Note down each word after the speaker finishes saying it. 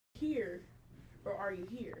or are you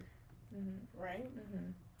here? Right?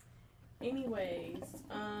 Anyways,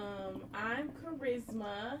 I'm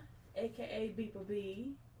Charisma, aka Beepa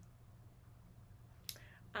B.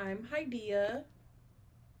 I'm Hydeia.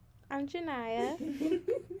 I'm Janiya.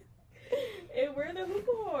 And we're the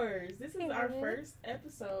Hookah Whores. This is our first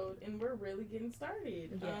episode, and we're really getting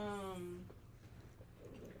started. Yes.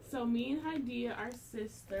 So me and Hydeia are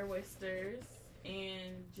sister wisters,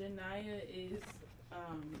 and Janiya is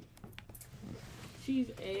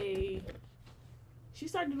she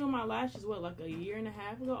started doing my lashes like a year and a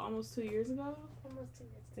half ago, almost 2 years ago. Almost 2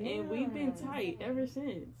 years ago. And we've been tight ever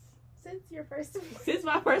since. Since your first appointment. Since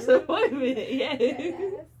my first appointment, yes.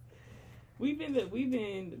 Yes. We've been the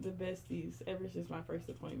besties ever since my first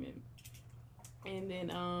appointment. And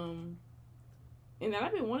then I've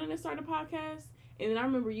been wanting to start a podcast. And then I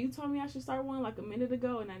remember you told me I should start one like a minute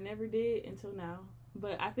ago, and I never did until now.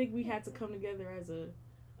 But I think we had to come together as a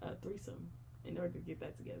threesome in order to get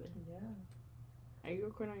that together. Yeah. Are you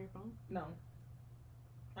recording on your phone? No.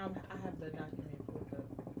 I have the document pulled up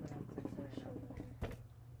when I'm texting right now.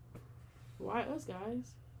 Why us,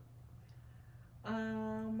 guys?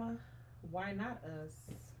 Why not us?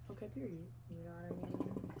 Okay, period. You know what I mean?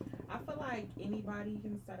 I feel like anybody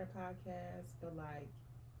can start a podcast, but like,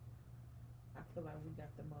 I feel like we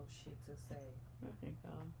got the most shit to say. I think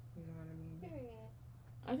so. You know what I mean? Period.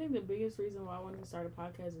 I think the biggest reason why I wanted to start a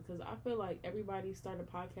podcast is because I feel like everybody start a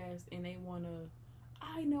podcast and they want to,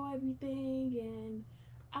 I know everything and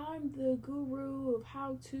I'm the guru of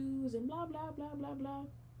how-tos and blah, blah, blah, blah, blah.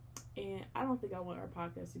 And I don't think I want our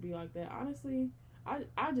podcast to be like that. Honestly,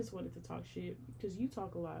 I just wanted to talk shit because you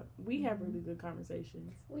talk a lot. We have really good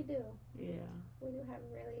conversations. We do. Yeah. We do have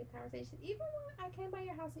really good conversations. Even when I came by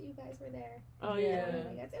your house and you guys were there. Oh, yeah.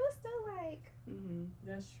 It was still like... Mm-hmm.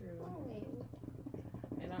 That's true. Flowing.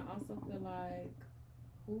 And I also feel like,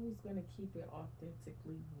 who's going to keep it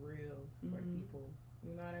authentically real for people?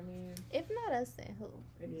 You know what I mean? If not us, then who?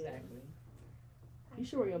 Exactly. You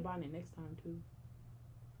should wear your bonnet next time, too.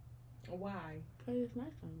 Why? Because it's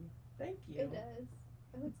nice on you. Thank you. It does.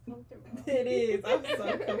 It looks comfortable. It is. I'm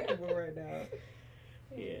so comfortable right now.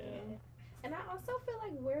 Yeah. And I also feel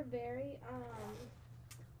like we're very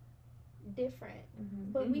different.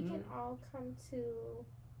 Mm-hmm. But we can all come to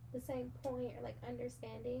the same point or like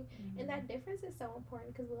understanding. And that difference is so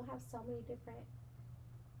important because we'll have so many different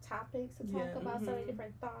topics to talk about, so many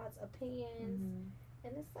different thoughts, opinions.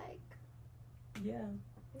 And it's like... Yeah.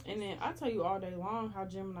 And then I tell you all day long how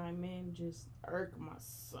Gemini men just irk my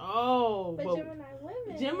soul. But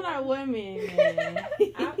Gemini women, man.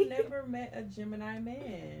 I've never met a Gemini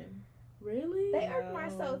man. Really? They irk my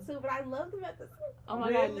soul too, but I love them at the same time. Oh my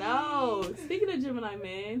God, no. Speaking of Gemini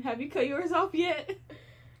men, have you cut yours off yet?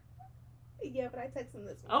 Yeah, but I text them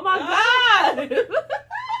this week. Oh my God!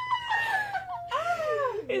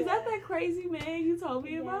 Is that crazy man you told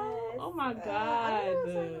me about? Oh my God. I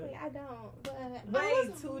don't. But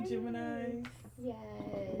wait, two Geminis? Yes.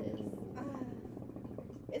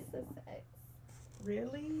 It's the sex.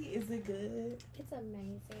 Really? Is it good? It's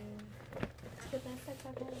amazing. It's the best sex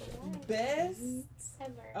I've had in my life. Best?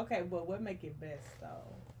 Ever. Okay, but what make it best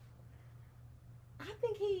though? I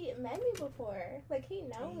think he met me before. Like, he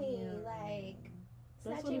know me. Like,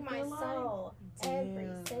 snatching my soul every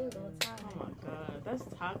single time. Oh my God, that's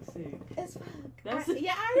toxic. It's fuck. That's I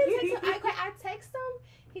didn't text him. I text him.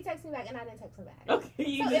 He texted me back, and I didn't text him back.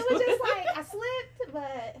 Okay, so it was just like I slipped,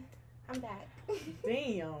 but I'm back.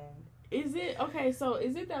 Damn. Is it okay? So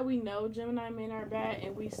is it that we know Gemini men are bad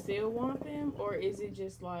and we still want them, or is it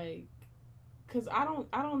just like? Cause I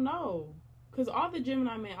don't know. Cause all the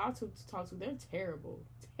Gemini men I talk to, they're terrible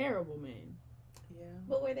men. Yeah.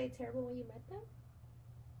 But were they terrible when you met them?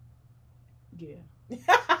 Yeah.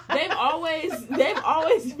 they've always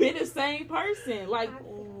been the same person. Like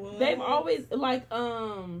what? they've always like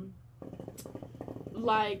I'm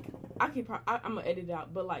gonna edit it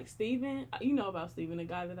out, but like Steven, you know about Steven, the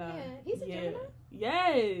guy that he's a Gemini?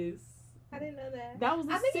 Yes. I didn't know that. That was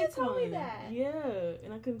the I think you sixth told me one. that. Yeah,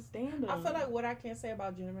 and I couldn't stand them. I feel like what I can say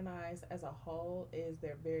about Geminis as a whole is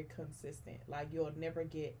they're very consistent. Like you'll never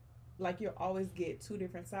get, like you'll always get two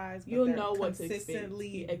different sides, but you'll they're know what to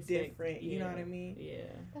consistently expect. different. Yeah. You know what I mean?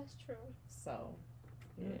 Yeah. That's true. So.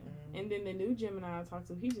 Yeah. And then the new Gemini I talk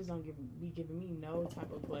to, he just don't be giving me no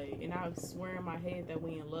type of play, and I swear in my head that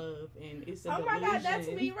we in love, and it's a delusion. My God, that's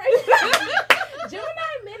me right now.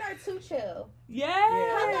 Gemini men are too chill. Yes.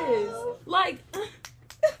 Hello. Like,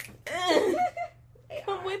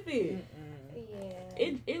 come with it.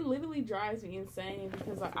 Yeah. It literally drives me insane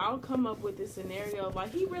because like I'll come up with this scenario of,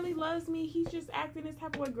 like, he really loves me, he's just acting this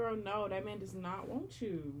type of way. Girl, no, that man does not want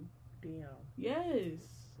you. Damn. Yes.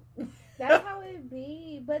 That's how it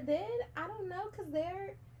But then I don't know, because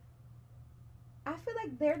I feel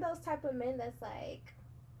like they're those type of men that's like,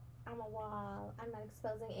 I'm a wall. I'm not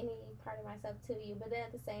exposing any part of myself to you. But then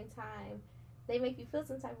at the same time, they make you feel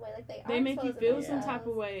some type of way. Like they make you feel some type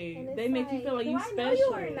of way. They make you feel like you special. Do I know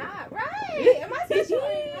you or not? Right? Am I special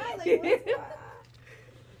or not? Like, what's going on?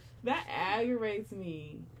 That aggravates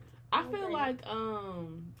me. I feel like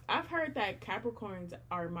I've heard that Capricorns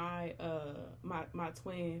are my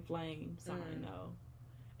twin flame sign though.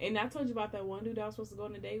 And I told you about that one dude that I was supposed to go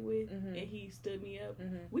on a date with, and he stood me up.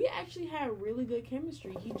 We actually had really good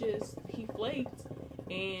chemistry. He flaked,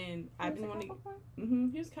 and I didn't want to.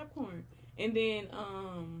 He was Capricorn. And then,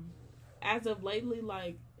 as of lately,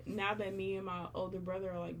 like now that me and my older brother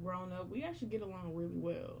are like grown up, we actually get along really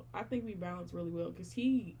well. I think we balance really well because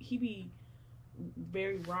he be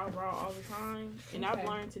very raw all the time, and I've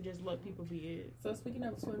learned to just let people be it. So speaking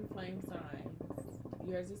of twin flame signs,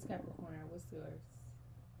 yours is Capricorn. What's yours?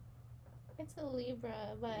 It's a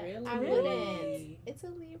Libra, but really? I wouldn't. It's a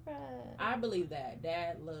Libra. I believe that.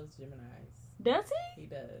 Dad loves Geminis. Does he? He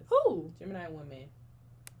does. Who? Gemini women.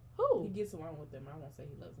 Who? He gets along with them. I won't say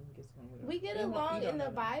he loves them. He gets along with them. We get along, and the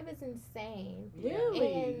vibe is insane.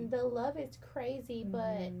 Really? And the love is crazy,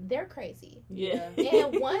 but they're crazy. Yeah.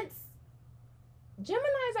 And once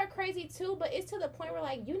Geminis are crazy too, but it's to the point where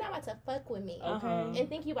like you're not about to fuck with me and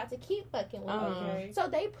think you about to keep fucking with me. So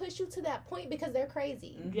they push you to that point because they're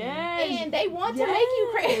crazy. Yes. And they want to make you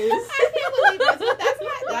crazy. I can't believe this, but that's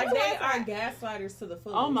not like they are gaslighters to the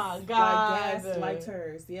fullest. Oh my god. Like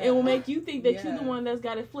gaslighters. Yeah. It will make you think that you're the one that's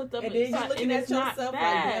got it flipped up and then you're looking at yourself like,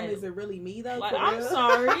 damn, is it really me though? Like, I'm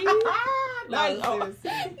sorry. like, no, y'all hit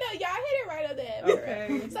it right on the head.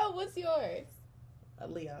 Okay. So what's yours? A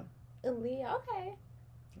Leo. Leo, okay.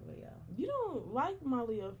 Leo. You don't like my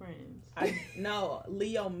Leo friends. No,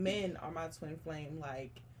 Leo men are my twin flame.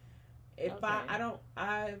 Like, if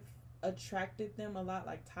I've attracted them a lot.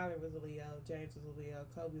 Like, Tyler was a Leo, James was a Leo,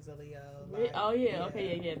 Kobe's a Leo. Like,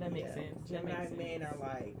 okay, that makes sense. Gemini men are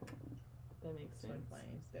like, that makes sense. Twin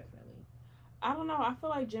flames, definitely. I don't know. I feel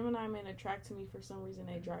like Gemini men attract to me for some reason.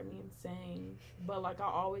 They drive me insane. But, like, I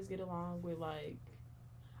always get along with, like,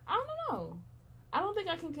 I don't know. I don't think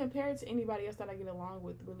I can compare it to anybody else that I get along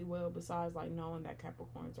with really well besides, like, knowing that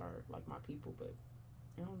Capricorns are, like, my people. But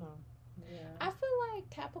I don't know. Yeah. I feel like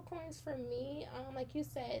Capricorns, for me, like you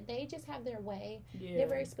said, they just have their way. Yeah. They're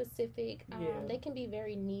very specific. They can be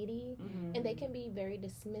very needy, and they can be very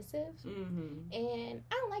dismissive. And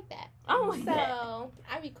I don't like that. I don't like that. So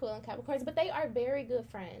I be cool on Capricorns, but they are very good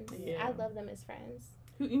friends. Yeah. I love them as friends.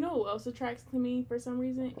 You know who else attracts to me for some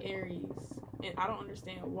reason? Aries. And I don't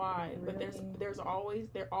understand why, but there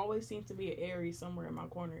always seems to be an Aries somewhere in my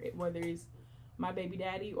corner, whether it's my baby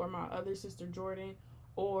daddy or my other sister Jordan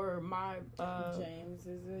or my James.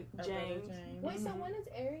 Is it James? Wait, so when does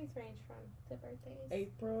Aries range from the birthdays?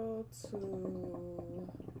 April to,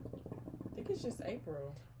 I think it's just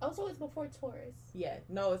April. Oh, so it's before Taurus. Yeah,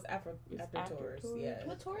 no, it's after Taurus. Yeah.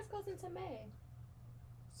 Well, Taurus goes into May.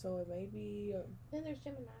 So it may be. Then there's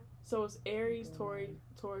Gemini. So it's Aries,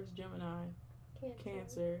 Taurus, Gemini,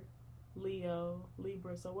 Cancer, Leo,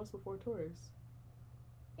 Libra. So what's before Taurus?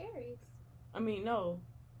 Aries. I mean, no.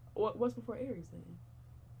 What's before Aries then?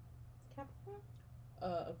 Capricorn.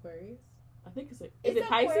 Aquarius. I think it's is it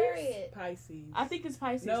Pisces? Aquarius. Pisces. I think it's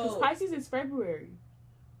Pisces. No, because Pisces is February.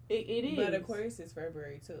 It is. But Aquarius is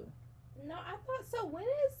February too. No, I thought so. When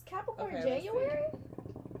is Capricorn? January.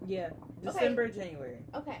 Yeah, December, January.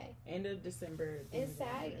 Okay. End of December. And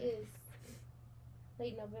Sag is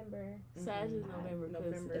late November. Sag is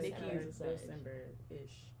November. Nikki is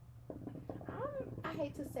December-ish. I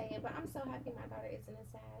hate to say it, but I'm so happy my daughter isn't a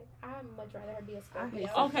Sag. I'd much rather her be a Scorpio.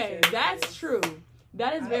 Okay, that's true.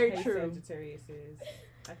 That is very true. Sagittarius is.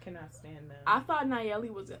 I cannot stand them. I thought Nayeli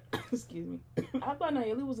was. Excuse me. I thought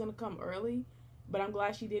Nayeli was gonna come early, but I'm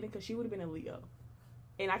glad she didn't because she would have been a Leo.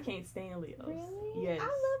 And I can't stand Leos. Really? Yes. I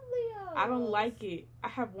love Leos. I don't like it. I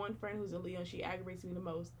have one friend who's a Leo and she aggravates me the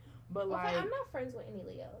most. But I'm not friends with any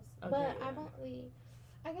Leos. Okay, but I've only,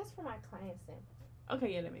 I guess for my clients then.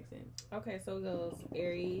 Okay, yeah, that makes sense. Okay, so it goes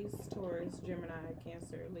Aries, Taurus, Gemini,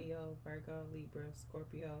 Cancer, Leo, Virgo, Libra,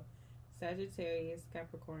 Scorpio, Sagittarius,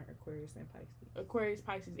 Capricorn, Aquarius, and Pisces. Aquarius,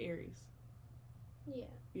 Pisces, Aries. Yeah.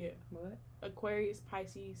 Yeah. What? Aquarius,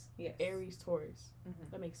 Pisces, Aries, Taurus.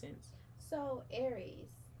 That makes sense. So Aries.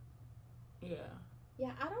 Yeah.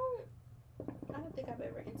 Yeah, I don't think I've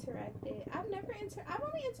ever interacted. I've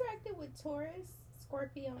only interacted with Taurus,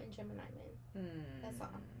 Scorpio, and Gemini men. That's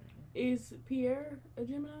all. Is Pierre a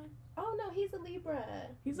Gemini? Oh no, he's a Libra.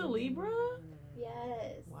 He's a Libra?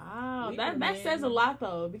 Yes. Wow. That says a lot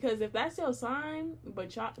though, because if that's your sign,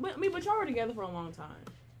 but y'all were together for a long time.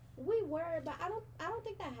 We were, but I don't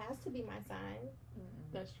think that has to be my sign.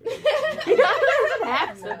 That's true. It doesn't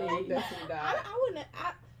have to be. Definitely not.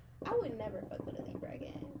 I would never fuck with a Libra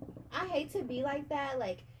again. I hate to be like that.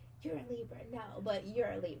 Like, you're a Libra, no, but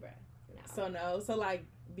you're a Libra, no. So no, so like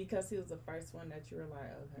because he was the first one that you were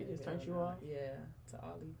like, okay, it just turned you off. Yeah, to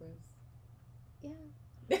all Libras. Yeah.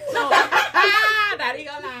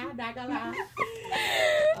 Not gonna lie.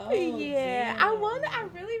 Oh, yeah, damn. I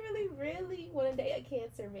really want to date a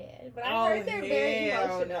Cancer man, but I heard they're very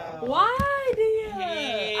emotional. No. Why, dear?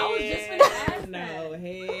 I was just gonna ask no, that.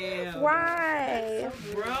 hell. Why?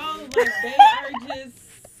 Bro, like they are just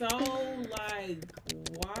so like,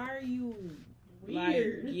 why are you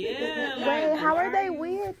Weird. Like, yeah. Wait, like, how are they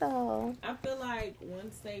weird though? I feel like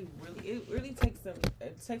once they it really takes a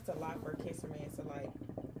lot for a Cancer man to like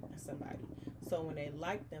somebody. So when they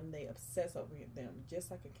like them, they obsess over them, just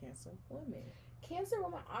like a Cancer woman. Cancer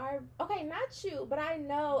women are okay, not you, but I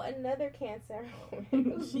know another Cancer woman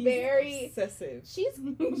who's She's very obsessive. She's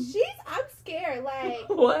I'm scared. Like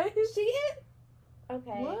what? She is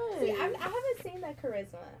okay. What? See, I haven't seen that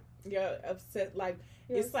charisma. Yeah, upset. Like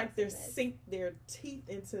it's like they're sink their teeth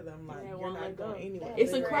into them. Like yeah, you're not going anywhere.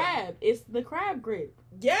 It's a crab. It's the crab grip.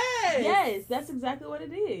 Yes, that's exactly what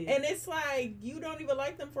it is. And it's like you don't even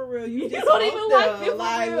like them for real. You just don't even like them for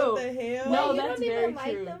like, real. What the hell? No, you that's don't very even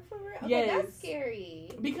like true. them for real. Okay, Yes. that's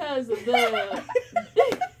scary. Because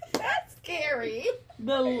that's scary.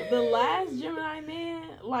 The last Gemini man,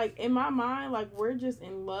 like in my mind, like we're just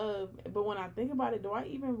in love. But when I think about it, do I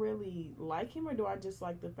even really like him, or do I just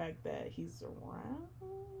like the fact that he's around? I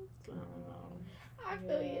don't know. I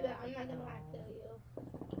feel you. That I'm not gonna lie, I feel you.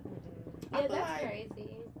 I Yeah, feel that's like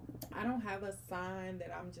crazy. I don't have a sign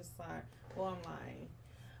that I'm just like, well, I'm lying.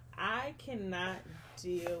 I cannot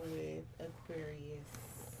deal with Aquarius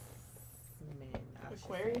men.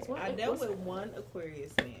 Aquarius? What? I dealt with one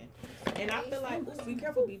Aquarius man, and I feel like, ooh, be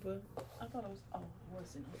careful, people. I thought it was. Oh, it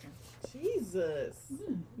wasn't. Okay. Jesus,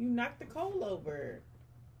 you knocked the coal over.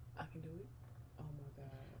 I can do it. Oh my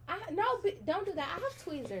god. Don't do that. I have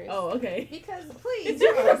tweezers. Oh, okay. Because please,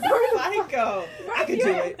 You're a psycho. I can do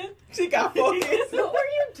it. She got focused. What were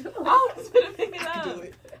you doing? I was gonna pick it I up. can do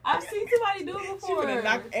it. I've seen somebody do it She before. would have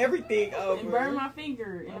knocked everything over. And burned my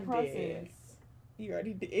finger in the I'm process. dead. You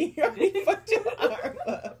already did. You already fucked your arm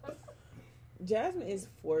up. Jasmine is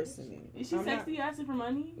forcing me. Is she texting you asking for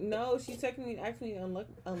money? No, she texting me asking me to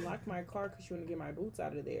unlock my car because she want to get my boots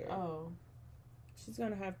out of there. Oh. She's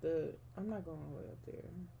going to have to... I'm not going all the way up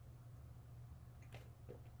there.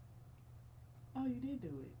 Oh, you did do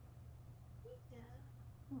it.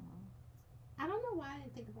 Yeah. Oh. I don't know why I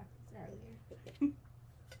didn't think about this earlier.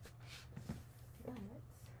 What?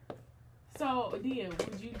 So, Dia,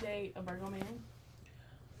 would you date a Virgo man?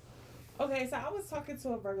 Okay, so I was talking to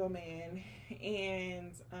a Virgo man,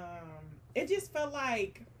 and it just felt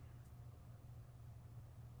like,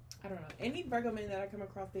 I don't know, any Virgo men that I come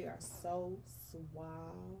across, they are so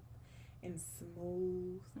suave and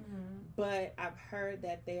smooth, but I've heard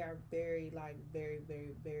that they are very, like, very,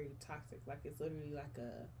 very, very toxic. Like, it's literally like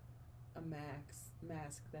a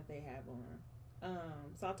mask that they have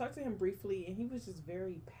on. So I talked to him briefly, and he was just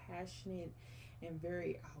very passionate and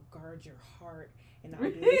very, I'll guard your heart. And I'll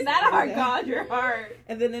do this Not and I'll guard your heart.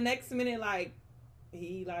 And then the next minute, like,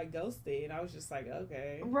 he, like, ghosted. And I was just like,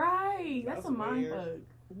 okay. Right. That's a mind weird.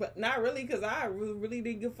 fuck. But not really, because I really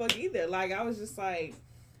didn't give a fuck either. Like, I was just like,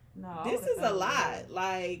 no, this is a lot.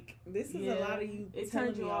 Like, this is a lot of you. It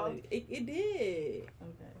turned you off? It did.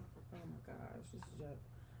 Okay. Oh, my gosh. This is just...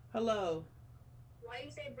 Hello. Why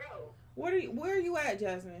you say bro? Where are you at,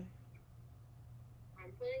 Jasmine?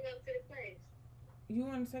 I'm pulling up to the place. You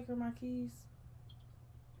want to take her my keys?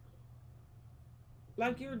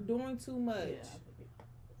 Like, you're doing too much.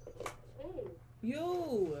 Yeah. Ooh.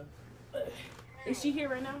 You. Is she here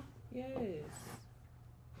right now? Yes.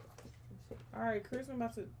 All right, Chris, I'm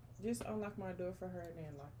about to just unlock my door for her and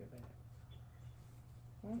then lock it back.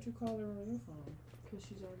 Why don't you call her on your phone? Because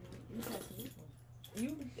she's already on. You texted me for.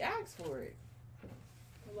 You asked for it.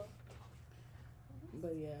 Hello?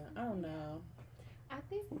 But yeah, I don't know. I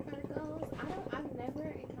think Virgos, I've never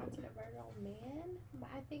encountered a Virgo man, but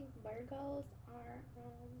I think Virgos are,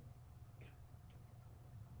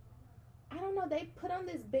 I don't know, they put on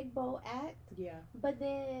this big bold act, Yeah. but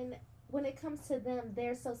then when it comes to them,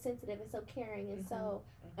 they're so sensitive and so caring and so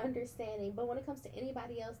understanding, but when it comes to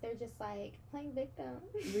anybody else, they're just like playing victim.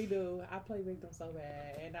 We do. I play victim so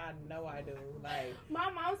bad, and I know I do. Like, my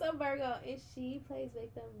mom's a Virgo and she plays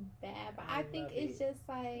victim bad, but I think love it's it. just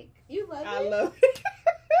like, you love I it? love it.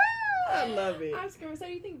 I love it. I'm screaming. So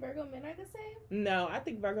you think Virgo men are the same? No, I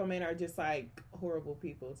think Virgo men are just like horrible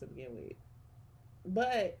people to begin with.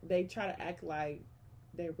 But they try to act like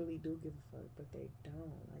they really do give a fuck, but they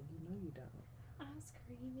don't. Like, you don't. I'm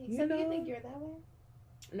screaming. You So do know? you think you're that way?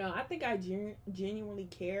 No, I think I genuinely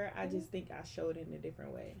care. I just think I show it in a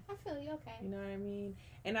different way. I feel you. Okay. You know what I mean?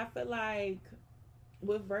 And I feel like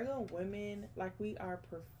with Virgo women, like, we are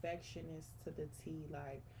perfectionists to the T.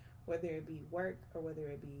 Like, whether it be work or whether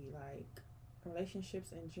it be like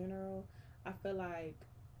relationships in general, I feel like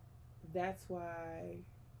that's why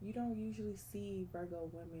you don't usually see Virgo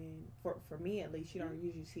women, for me at least, you don't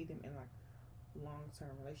usually see them in like long-term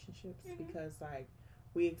relationships, because like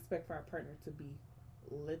we expect for our partner to be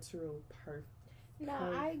literal perfect. No,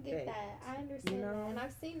 I get that. I understand You know? that. And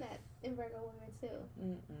I've seen that in Virgo women too.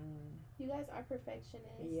 You guys are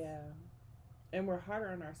perfectionists. Yeah. And we're harder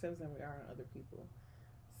on ourselves than we are on other people.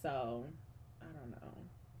 So, I don't know.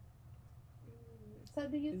 So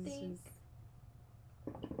do you think...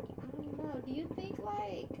 I don't know. Do you think,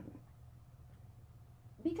 like...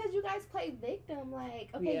 Because you guys play victim, like,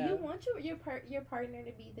 okay, you want your partner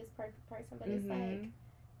to be this perfect person, but it's like...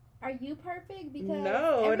 Are you perfect? Because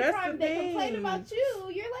every that's time the they thing. complain about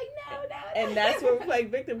you, you're like, no. And that's where we play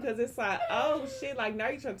victim, because it's like, oh shit, like, now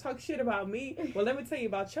you're trying to talk shit about me. Well, let me tell you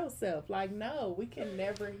about yourself. Like, no, we can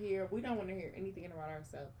never hear, we don't want to hear anything about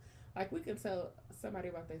ourselves. Like, we can tell somebody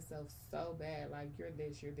about themselves so bad, like, you're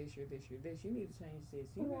this, you're this, you're this, you're this. You need to change this.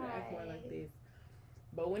 You need to act more like this.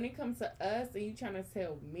 But when it comes to us and you trying to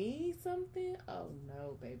tell me something, oh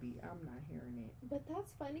no, baby, I'm not hearing it. But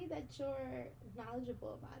that's funny that you're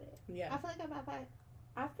knowledgeable about it. Yeah.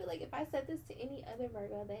 I feel like if I said this to any other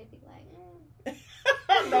Virgo, they'd be like,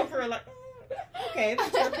 No, for real, like, okay,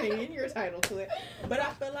 that's your opinion, you're entitled to it. But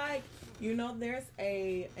I feel like, there's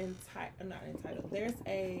there's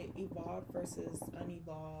a evolved versus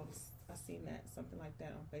unevolved. I seen that, something like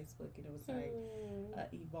that on Facebook, and it was like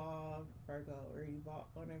evolved Virgo or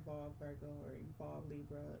unevolved Virgo or evolved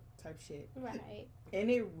Libra type shit. right.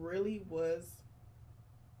 And it really was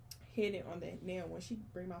hidden on the nail. When she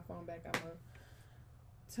bring my phone back, I'm gonna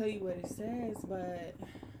tell you what it says, but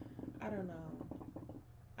I don't know.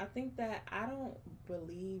 I think that I don't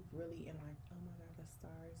believe really in like, oh my god, the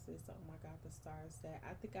stars this, oh my god, the stars that.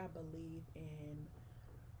 I think I believe in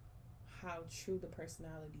how true the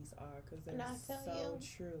personalities are, because they're so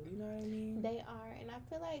true. You know what I mean? They are, and I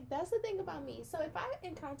feel like that's the thing about me. So if I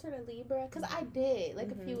encountered a Libra, because I did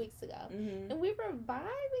like a few weeks ago, and we were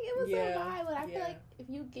vibing, it was a vibe. But I feel like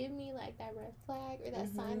if you give me like that red flag or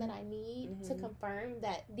that sign that I need to confirm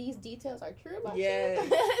that these details are true about you,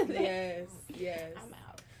 yes, I'm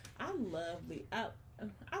out. I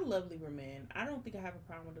love Libra men. I don't think I have a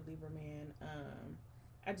problem with a Libra man.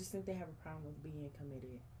 I just think they have a problem with being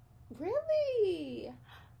committed. Really?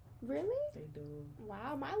 They do.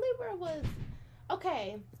 Wow, my Libra was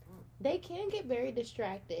okay. They can get very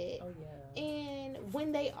distracted. Oh yeah. And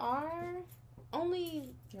when they are,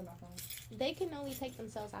 they can only take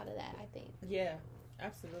themselves out of that, I think. Yeah,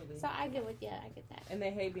 absolutely. So I get that. And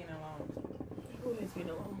they hate being alone. Who hates being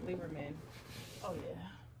alone? Libra men. Oh yeah,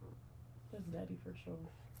 that's daddy for sure.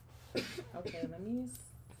 Okay, let me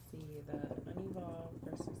see the unevolved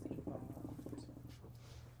versus evolved.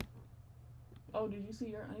 Oh, did you see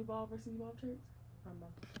your unevolved versus evolved charts?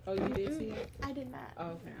 Oh, you did see it? I did not.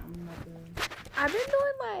 Oh, okay, I'm not doing. I've been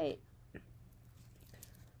doing like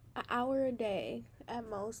an hour a day at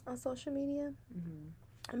most on social media.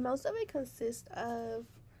 And most of it consists of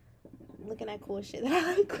looking at cool shit that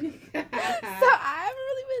I like. So I haven't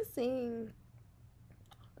really been seeing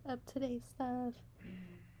up to date stuff.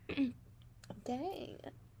 Dang.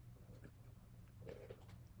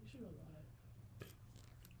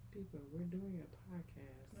 People, we're doing a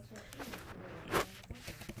podcast.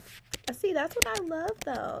 See, that's what I love,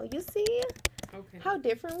 though. You see how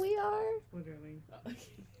different we are? Literally. I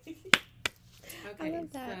Okay,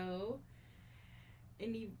 love that. so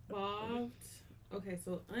an evolved. Okay,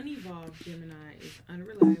 so unevolved Gemini is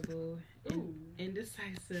unreliable,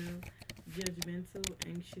 indecisive, judgmental,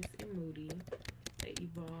 anxious, and moody. The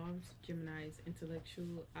evolved Gemini is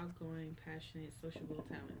intellectual, outgoing, passionate, sociable,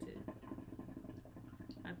 talented.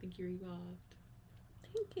 I think you're evolved.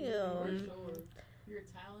 Thank you. For sure. You're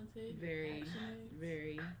talented. Very, passionate,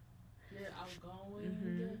 very. You're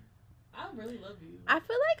outgoing. I really love you. I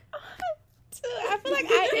feel like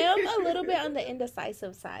I am a little bit on the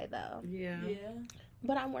indecisive side, though. Yeah.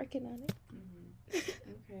 But I'm working on it.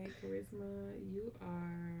 Okay, charisma, you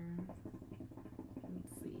are,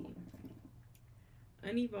 let's see,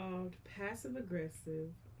 unevolved,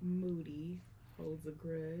 passive-aggressive, moody, holds a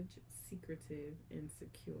grudge, secretive,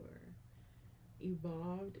 insecure.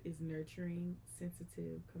 Evolved is nurturing,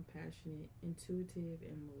 sensitive, compassionate, intuitive,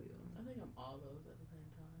 and loyal. I think I'm all those at the same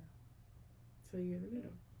time. So you're in the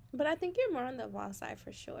middle. But I think you're more on the evolved side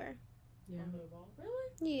for sure. Yeah. On the evolved.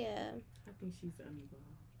 Really? Yeah. I think she's unevolved.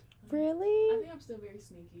 I Really? think I'm still very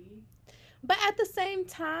sneaky. But at the same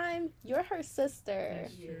time, you're her sister.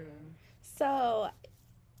 That's true. So,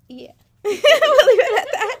 yeah. We'll leave it at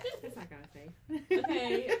that. That's not gonna say.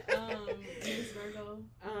 Okay, Miss Virgo.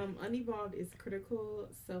 Unevolved is critical,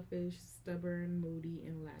 selfish, stubborn, moody,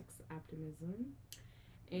 and lacks optimism.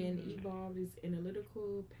 And evolved is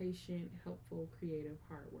analytical, patient, helpful, creative,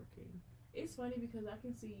 hardworking. It's funny because I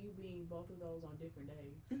can see you being both of those on different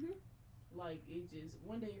days. Mhm. Like, it just,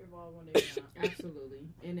 one day you're evolved, one day you're not. Absolutely.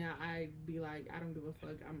 And now I be like, I don't give a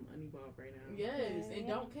fuck. I'm unevolved right now. Yes, and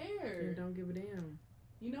Yeah. don't care. And don't give a damn.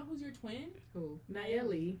 You know who's your twin? Who?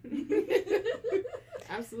 Nayeli.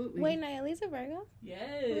 Absolutely. Wait, Nayeli's a Virgo?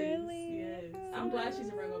 Yes. Really? Yes. I'm glad she's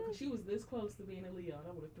a Virgo because she was this close to being a Leo. And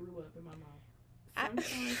I would have threw up in my mouth.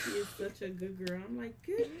 Sometimes she is such a good girl. I'm like,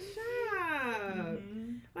 good job.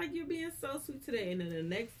 Mm-hmm. Like, you're being so sweet today. And then the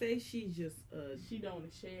next day, she's just, She don't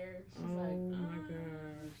want to share. She's oh like, my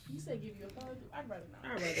gosh. You said give you a hug. I'd rather not.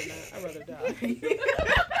 I'd rather not. I'd rather die.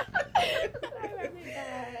 I'd rather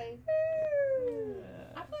die.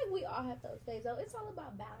 I feel like we all have those days, though. It's all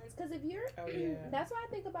about balance. Because if you're... Oh, yeah. That's why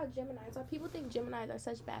I think about Geminis. Why people think Geminis are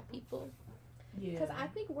such bad people. Yeah. Because I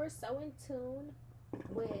think we're so in tune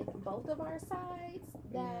with both of our sides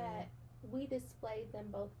that we display them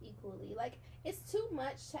both equally. Like, it's too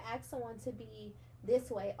much to ask someone to be this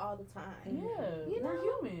way all the time. Yeah. You We're know,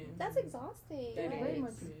 human. That's exhausting. That It Like, very is.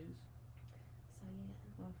 much is. So,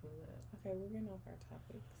 yeah. I feel that. Okay, we're getting off our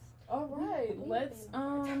topics. All right. We've Let's,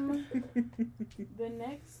 been- the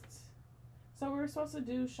next... So we were supposed to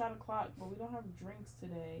do shot o'clock, but we don't have drinks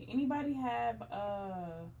today. Anybody have,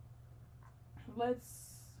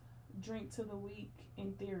 let's drink to the week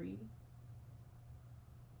in theory.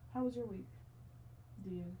 How was your week?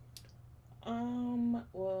 Dear?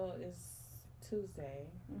 Well, it's Tuesday.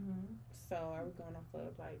 Mm-hmm. So are we going off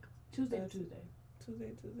of, like, Tuesday to That's-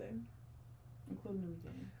 Tuesday, Tuesday? including the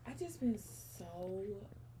weekend. I just been so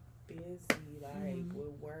busy, like,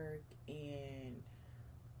 with work and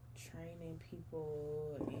training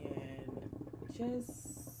people and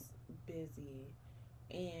just busy.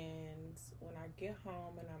 And when I get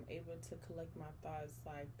home and I'm able to collect my thoughts,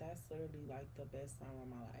 like, that's literally, like, the best time of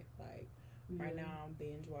my life. Like, right now I'm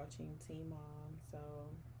binge watching Teen Mom, so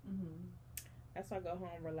that's why I go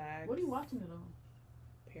home, relax. What are you watching it on?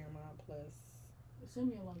 Paramount Plus. Send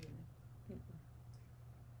me a login.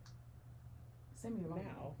 Send me a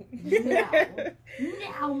login. Now.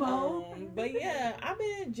 Now, Mo. But yeah, I've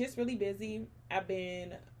been just really busy. I've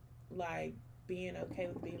been like being okay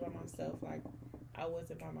with being by myself. Like, I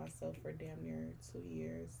wasn't by myself for damn near 2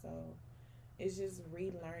 years. So it's just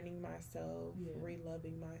relearning myself,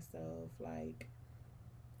 reloving myself. Like,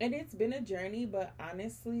 and it's been a journey, but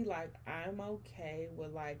honestly, like, I'm okay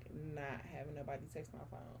with like not having nobody text my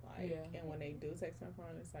phone. Like, and when they do text my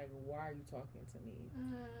phone, it's like, why are you talking to me?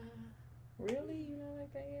 Really? You not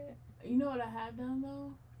like that yet? You know what I have done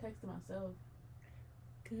though? Text myself.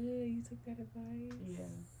 Good. You took that advice? Yeah.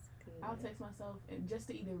 Good. I'll text myself and just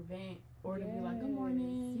to either vent or to be like, good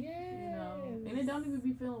morning. Yes. You know. And it don't even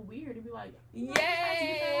be feeling weird. It'd be like, yay!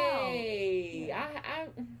 I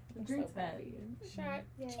Drink so that. happy. Shot.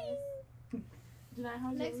 Yes. Janai,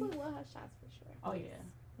 how's Next your week we'll have shots for sure. Oh yeah.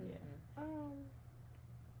 Yeah.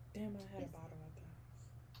 Damn, I had a bottle of those.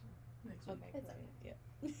 Next week. It's go ahead. okay.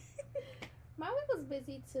 Yeah. My week was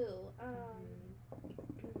busy too.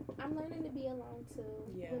 I'm learning to be alone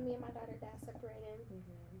too. Yeah. When me and my daughter dad separated,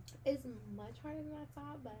 it's much harder than I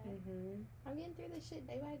thought, but I'm getting through this shit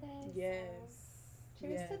day by day. Yes. So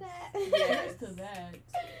cheers to that. Cheers to that.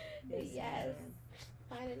 Yes.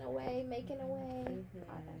 Finding a way, making a way.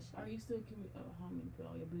 All that shit. Are you still how many put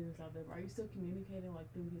all your business out there? But are you still communicating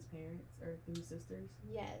like through his parents or through his sisters?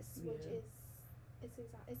 Yes, which Yeah. is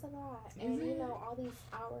it's a lot, Is and you it? know all these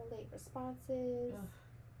hour late responses. Ugh.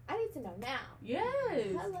 I need to know now.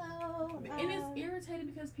 Yes. Hello. And it's irritating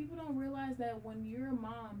because people don't realize that when you're a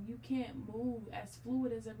mom, you can't move as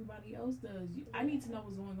fluid as everybody else does. I need to know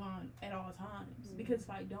what's going on at all times because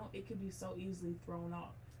if I don't, it could be so easily thrown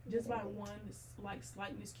off just by one like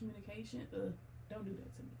slight miscommunication. Don't do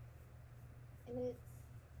that to me. And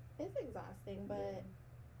it's exhausting, but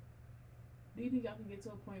do you think y'all can get to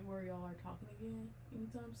a point where y'all are talking again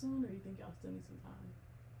anytime soon, or do you think y'all still need some time?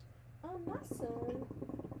 not soon.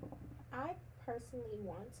 I personally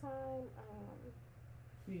want time.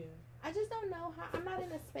 Yeah. I just don't know how. I'm not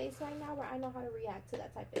in a space right now where I know how to react to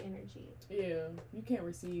that type of energy. Yeah. You can't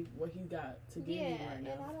receive what he got to give you right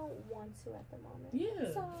now. And I don't want to at the moment.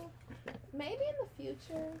 Yeah. So maybe in the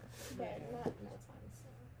future, but not no time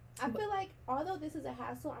soon. I feel like although this is a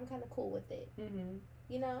hassle, I'm kind of cool with it. Mm-hmm.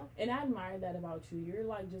 You know? And I admire that about you. You're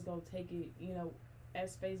like just gonna take it, you know,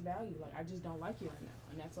 as face value. Like, I just don't like you right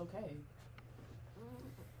now, and that's okay.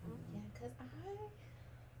 Yeah, because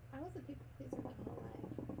I was a people pleaser my whole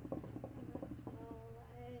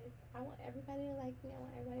life. I want everybody to like me. I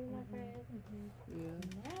want everybody to be my friend.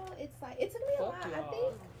 Yeah. Now it's like, it took me a while. I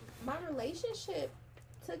think my relationship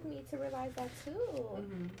took me to realize that too. So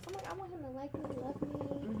I'm like, I want him to like me, love me,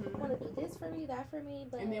 want to do this for me, that for me.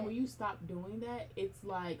 But and then when you stop doing that, it's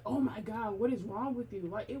like, oh my God, what is wrong with you?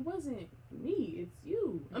 Like, it wasn't me, it's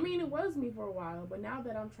you. I mean, it was me for a while, but now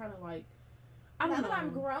that I'm trying to like, I don't know. Now that I'm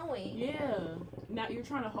growing. Yeah. Now you're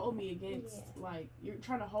trying to hold me against, like, you're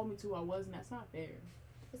trying to hold me to who I was, and that's not fair.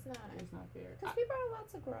 It's not. It's not fair. Because people are allowed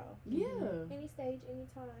to grow. Yeah. Any stage, any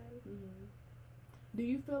time. Do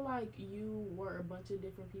you feel like you were a bunch of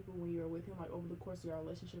different people when you were with him, like over the course of your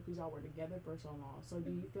relationship, because y'all were together for so long? So do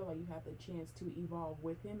you feel like you had the chance to evolve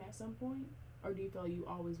with him at some point? Or do you feel like you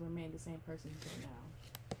always remained the same person until now?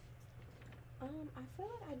 I feel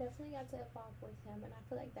like I definitely got to evolve with him, and I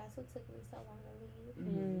feel like that's what took me so long to leave.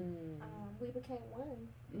 We became one.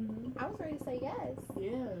 I was ready to say yes.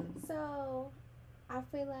 Yeah. So I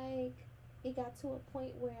feel like it got to a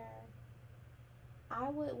point where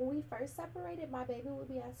when we first separated, my baby would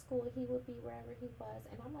be at school, he would be wherever he was,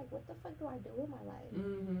 and I'm like, what the fuck do I do with my life?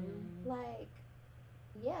 Like,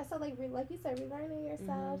 yeah, so like you said, relearning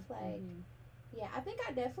yourself, like, yeah, I think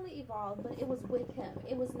I definitely evolved, but it was with him.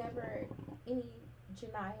 It was never any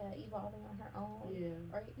Janiya evolving on her own,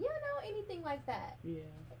 or anything like that. Yeah,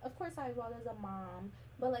 of course I evolved as a mom,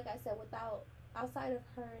 but like I said, outside of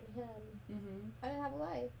her and him, I didn't have a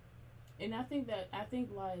life. And I think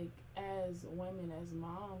like as women, as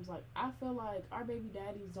moms, like I feel like our baby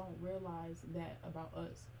daddies don't realize that about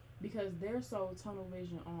us, because they're so tunnel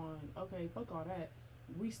vision on, okay, fuck all that,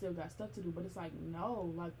 we still got stuff to do. But it's like,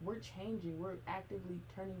 no, like we're changing, we're actively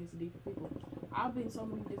turning into different people. I've been so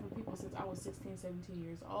many different people since I was 16, 17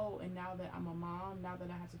 years old, and now that I'm a mom, now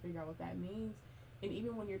that I have to figure out what that means, and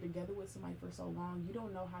even when you're together with somebody for so long, you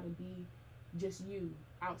don't know how to be just you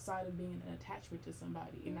outside of being an attachment to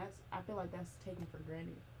somebody, and I feel like that's taken for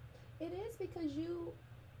granted. It is, because you,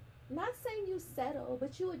 not saying you settle,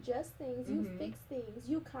 but you adjust things, you fix things,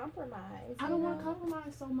 you compromise. I don't want to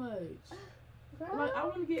compromise so much. Girl. Like, I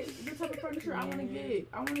want to get the type of furniture I want to get.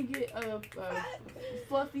 I want to get a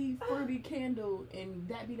fluffy, fruity candle, and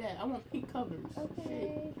that be that. I want pink covers.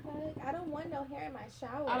 Okay, fuck. I don't want no hair in my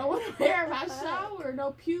shower. I don't want no hair in my shower.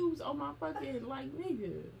 No pubes on my fucking, like,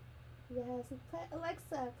 nigga. Yes,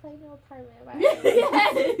 Alexa, play New Apartment. Right?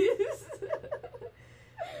 Yes.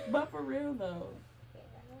 But for real though. Yeah.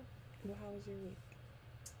 Well, how was your week?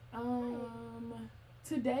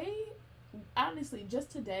 Today, honestly,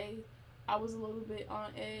 just today, I was a little bit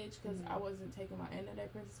on edge because I wasn't taking my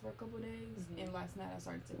antidepressants for a couple of days, and last night I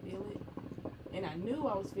started to feel it, and I knew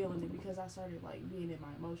I was feeling it because I started like being in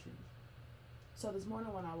my emotions. So this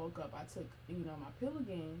morning when I woke up, I took my pill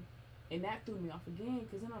again. And that threw me off again,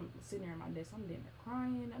 because then I'm sitting there at my desk. I'm damn near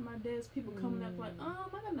crying at my desk. People coming up like, I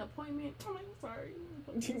got an appointment. I'm like, I'm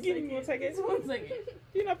sorry. Give me 1 second. 1 second.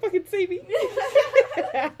 You're not fucking see me.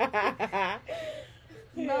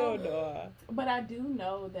 No. But I do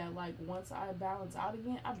know that, like, once I balance out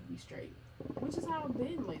again, I'll be straight. Which is how I've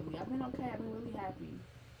been lately. I've been okay. I've been really happy.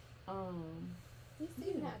 You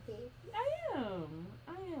seem happy. I am.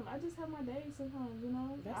 I just have my days sometimes,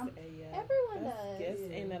 Everyone does. Yes,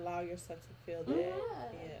 and allow yourself to feel that.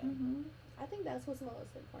 Yeah. I think that's what's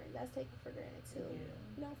most important. That's taken for granted too. Yeah.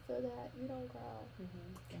 You don't feel that, you don't grow.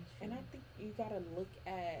 And I think you gotta look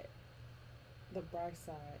at the bright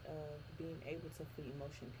side of being able to feel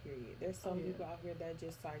emotion, period. There's some people out here that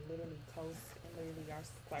just like literally coast and literally are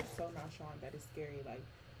like so nonchalant that it's scary. Like,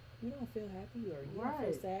 you don't feel happy, or you don't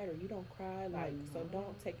feel sad, or you don't cry. Like, so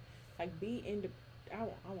don't take, like, be in I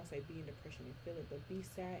won't say be in depression and feel it, but be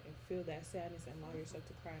sad and feel that sadness and allow yourself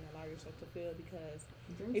to cry and allow yourself to feel, because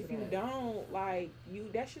if you don't, like,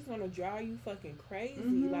 that's just gonna drive you fucking crazy.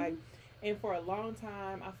 Like, and for a long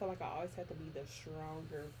time, I feel like I always had to be the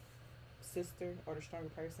stronger sister or the stronger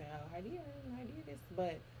person. Oh, Hydeia this,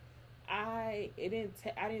 but it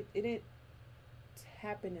didn't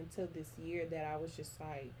happen until this year that I was just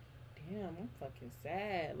like, damn, I'm fucking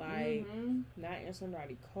sad. Like, not answering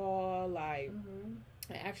somebody call, like,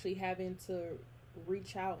 and actually having to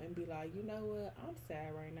reach out and be like, you know what, I'm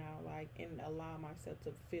sad right now, like, and allow myself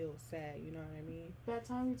to feel sad, you know what I mean? That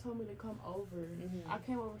time you told me to come over, I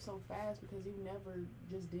came over so fast because you never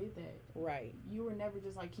just did that. Right. You were never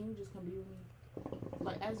just like, can you just come be with me?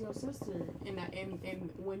 Like, as your sister. And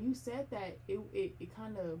when you said that, it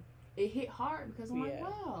kind of it hit hard because I'm like, Yeah.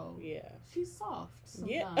 wow, Yeah. she's soft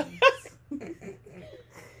Yeah. sometimes.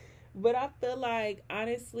 But I feel like,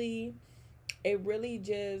 honestly, it really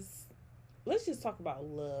just, let's just talk about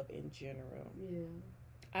love in general. Yeah.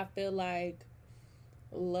 I feel like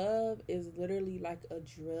love is literally like a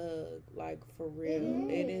drug, like for real.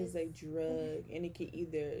 It is a drug, and it can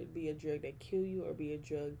either be a drug that kill you or be a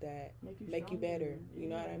drug that make you better. You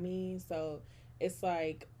know what I mean? So it's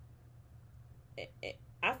like,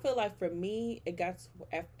 I feel like for me, it got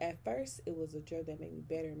to, at first it was a drug that made me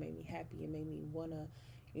better, made me happy, and made me wanna,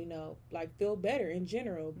 you know, like feel better in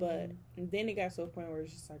general. But then it got to a point where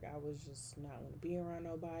it's just like I was just not want to be around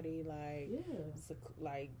nobody, like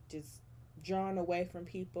like just drawn away from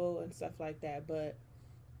people and stuff like that. But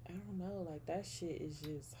I don't know, like that shit is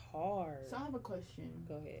just hard. So I have a question.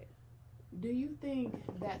 Go ahead. Do you think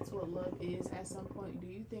that's what love is at some point? Do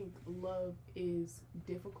you think love is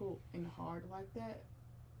difficult and hard like that?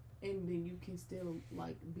 And then you can still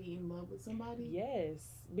like be in love with somebody? Yes,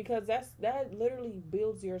 because that literally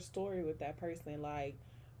builds your story with that person. Like,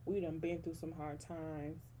 we done been through some hard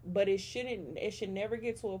times, but it should never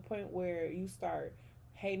get to a point where you start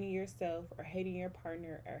hating yourself or hating your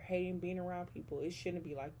partner or hating being around people. It shouldn't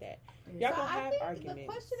be like that. Yeah. Y'all gonna have think arguments. the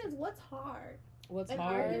question is, what's hard? What's An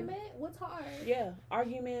hard? argument? What's hard? Yeah,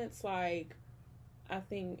 arguments. Like, I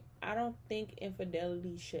don't think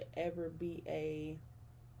infidelity should ever be a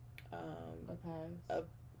pass.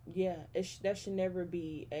 Yeah, that should never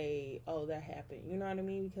be that happened. You know what I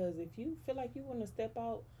mean? Because if you feel like you want to step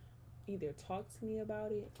out, either talk to me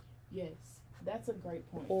about it. Yes, that's a great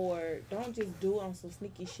point. Or don't just do it on some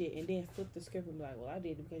sneaky shit and then flip the script and be like, well, I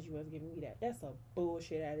did it because you wasn't giving me that. That's a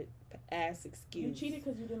bullshit ass excuse. You cheated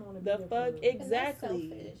because you didn't want to be The there. fuck?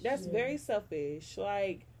 Exactly. That's Yeah. very selfish.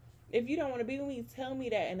 Like, if you don't want to be with me, tell me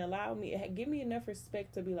that and allow me, give me enough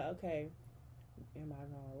respect to be like, okay, am I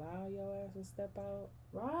gonna allow your ass to step out?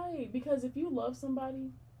 Right, because if you love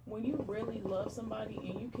somebody, when you really love somebody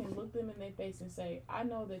and you can look them in their face and say, I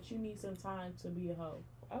know that you need some time to be a hoe.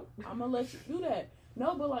 I'm gonna let you do that.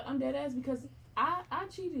 No, but like, I'm dead ass because I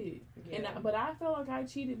cheated. Yeah. But I felt like I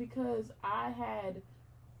cheated because I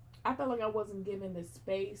felt like I wasn't given the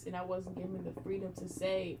space and I wasn't given the freedom to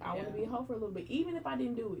say I want to be a hoe for a little bit, even if I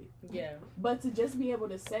didn't do it. Yeah. But to just be able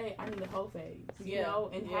to say I need a hoe phase, you know,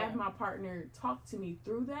 and have my partner talk to me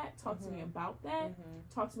through that, talk to me about that,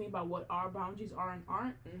 talk to me about what our boundaries are and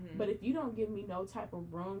aren't. But if you don't give me no type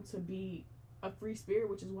of room to be a free spirit,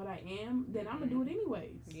 which is what I am, then I'm gonna do it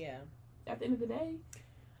anyways. Yeah. At the end of the day,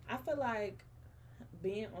 I feel like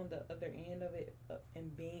being on the other end of it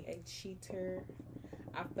and being a cheater,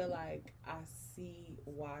 I feel like I see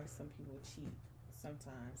why some people cheat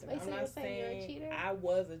sometimes. And Wait, I'm so not you're saying you're a cheater? I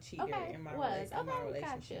was a cheater in my Okay, relationship.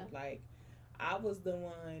 gotcha. Like, I was the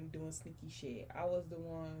one doing sneaky shit. I was the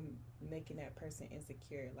one making that person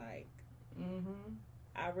insecure. Like,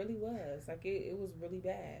 I really was. Like, it was really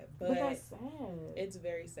bad. But that's sad. It's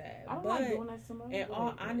very sad. I don't like doing that to somebody. In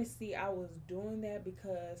all honesty, I was doing that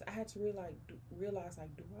because I had to realize,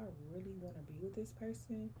 like, do I really want to be with this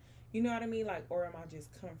person? You know what I mean? Like, or am I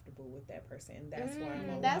just comfortable with that person? And that's why I'm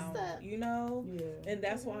allowing, you know? Yeah. And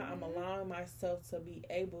that's why I'm allowing myself to be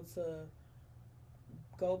able to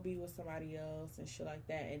go be with somebody else and shit like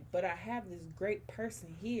that. But I have this great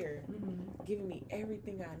person here giving me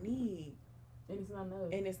everything I need. And it's not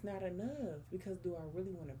enough. And it's not enough because do I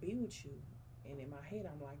really want to be with you? And in my head,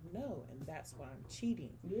 I'm like, no. And that's why I'm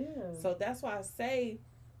cheating. Yeah. So that's why I say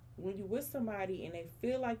when you're with somebody and they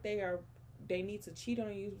feel like they need to cheat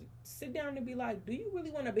on you, sit down and be like, do you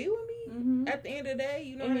really want to be with me? At the end of the day,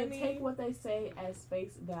 you know what I mean? Take what they say as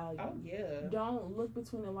face value. Oh, yeah. Don't look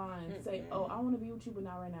between the lines. Say, oh, I want to be with you, but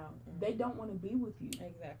not right now. They don't want to be with you.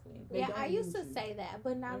 Exactly. I used to say that,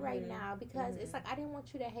 but not right now because it's like I didn't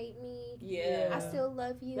want you to hate me. Yeah. I still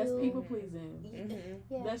love you. That's people pleasing.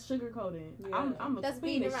 Yeah. That's sugarcoating. Yeah. I'm a That's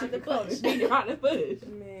queen beating of around the sugarcoating. bush. Beating around the bush.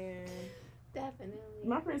 Man. Definitely.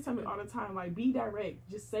 My friends tell me all the time, like, be direct.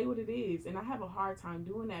 Just say what it is. And I have a hard time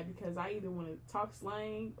doing that because I either want to talk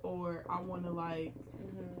slang or I want to, like,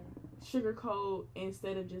 sugarcoat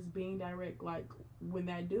instead of just being direct. Like, when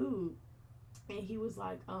that dude, and he was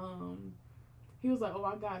like, oh,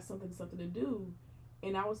 I got something to do.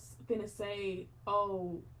 And I was finna say,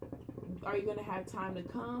 oh, are you going to have time to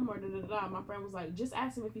come or da-da-da-da. My friend was like, just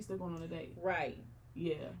ask him if he's still going on a date. Right.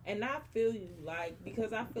 Yeah. And I feel you, like,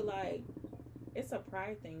 because I feel like it's a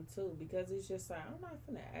pride thing too, because it's just like I'm not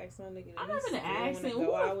finna ask no nigga. I'm not finna ask him.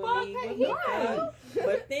 Go out with me. What the fuck?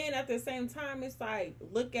 But then at the same time, it's like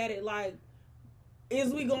look at it like,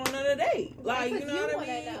 is we going on a date? Like, you know what I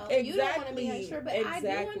mean? Exactly. You don't want to be unsure, but I do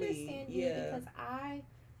understand you because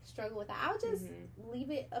struggle with that. I'll just leave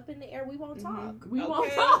it up in the air. We won't talk. We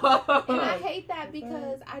won't talk. And I hate that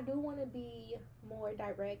because I do want to be more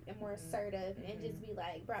direct and more assertive and just be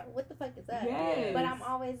like, bro, what the fuck is up? Yes. But I'm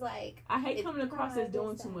always like, I hate coming across as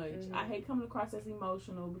doing too much. Mm-hmm. I hate coming across as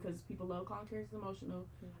emotional because people love calling characters emotional.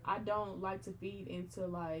 I don't like to feed into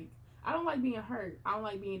like, I don't like being hurt. I don't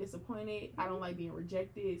like being disappointed. I don't like being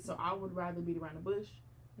rejected. So I would rather beat around the bush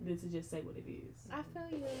than to just say what it is. I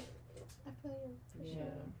feel you. For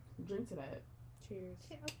sure. Drink to that. Cheers.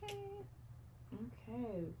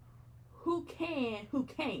 Okay. Who can, who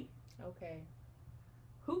can't? Okay.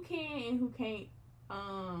 Who can and who can't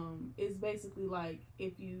is basically like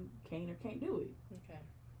if you can or can't do it. Okay.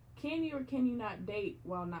 Can you or can you not date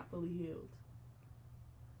while not fully healed?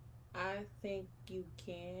 I think you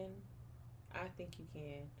can.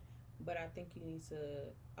 But I think you need to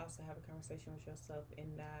also have a conversation with yourself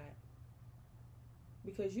and not,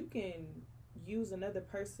 because you can use another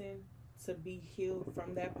person to be healed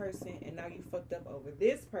from that person, and now you fucked up over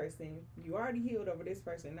this person. You already healed over this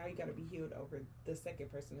person. Now you got to be healed over the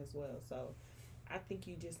second person as well. So I think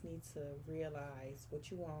you just need to realize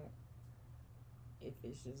what you want. If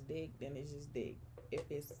it's just dick, then it's just dick.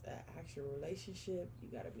 If it's an actual relationship,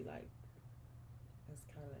 you got to be like, that's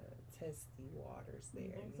kind of testy waters there. You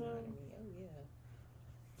know what I mean? Oh, yeah.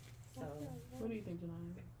 So, what do you think,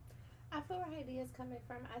 Janine? I feel where Hydeia is coming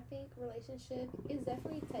from. I think relationship is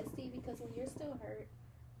definitely testy because when you're still hurt,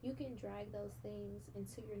 you can drag those things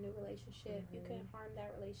into your new relationship. You can harm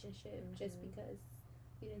that relationship just because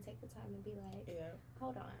you didn't take the time to be like,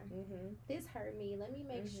 hold on, this hurt me. Let me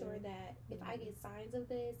make sure that if I get signs of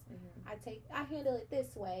this, I handle it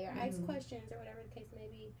this way, or ask questions, or whatever the case may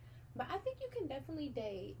be. But I think you can definitely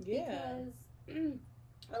date because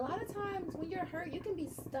a lot of times when you're hurt, you can be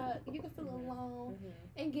stuck. You can feel alone.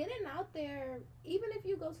 And getting out there, even if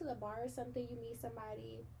you go to the bar or something, you meet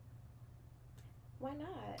somebody, why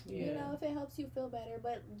not? Yeah. You know, if it helps you feel better.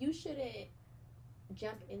 But you shouldn't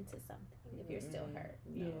jump into something if you're still hurt.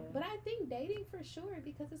 Yeah. But I think dating for sure,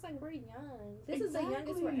 because it's like we're young. This is the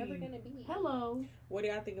youngest we're ever going to be. Hello. What do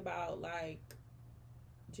y'all think about, like,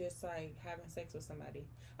 just, like, having sex with somebody?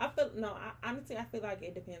 Honestly, I feel like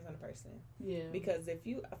it depends on the person. Yeah. Because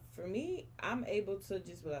for me, I'm able to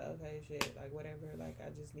just be like, okay, shit, like, whatever. Like, I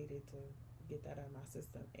just needed to get that out of my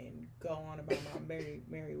system and go on about my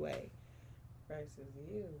merry way. Versus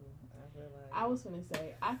you, I feel like. I was gonna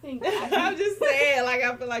say, I think. I'm just saying, like,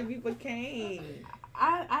 I feel like people can't.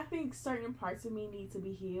 I think certain parts of me need to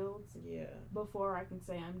be healed. Yeah. Before I can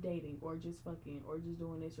say I'm dating or just fucking or just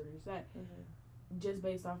doing this or just that. Just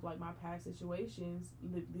based off like my past situations,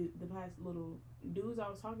 the past little dudes I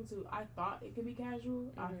was talking to, I thought it could be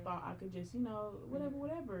casual. I thought I could just,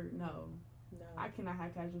 whatever. No. I cannot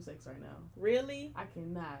have casual sex right now. Really? I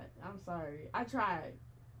cannot. I'm sorry. I tried,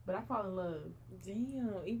 but I fall in love.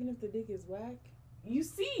 Damn. Even if the dick is whack. You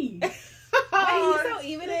see? So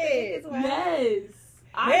even if the dick is whack. Yes.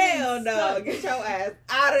 Hell no. Get your ass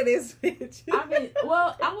out of this bitch.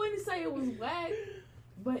 I wouldn't say it was whack,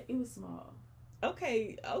 but it was small.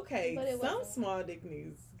 Okay. But some small dick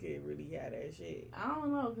niggas can really have that shit. I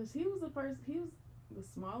don't know, because he was the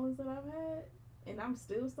smallest that I've had, and I'm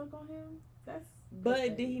still stuck on him.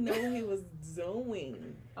 But did he know what he was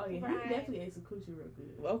doing? Oh yeah, he definitely ate some coochie real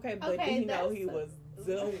good. Okay, but did he know he was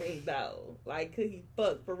doing though? Like, could he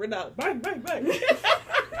fuck for real? Bang, bang, bang.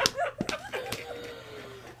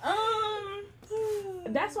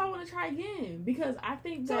 That's why I want to try again, because I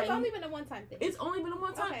think so. It's only been a one-time thing. It's only been a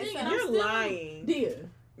one-time thing. So and you're lying. Dear,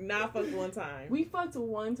 not fucked one time. We fucked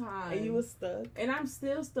one time, and you was stuck. And I'm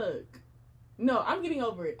still stuck. No, I'm getting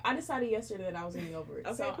over it. I decided yesterday that I was getting over it.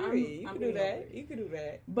 Okay, so period. You can do that. You can do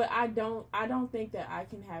that. But I don't think that I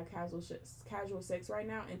can have casual sex right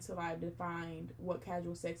now until I defined what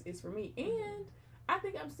casual sex is for me. And I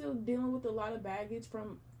think I'm still dealing with a lot of baggage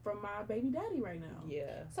from my baby daddy right now.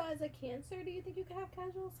 Yeah. So as a Cancer, do you think you can have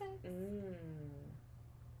casual sex?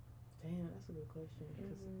 Damn, that's a good question.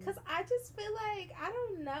 Because I just feel like I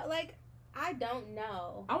don't know. Like, I don't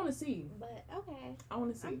know. I want to see. But, okay. I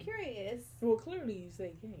want to see. I'm curious. Well, clearly you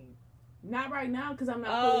say you can't. Not right now, because I'm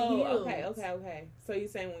not fully healed. Okay. So you're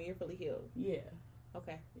saying when you're fully healed? Yeah.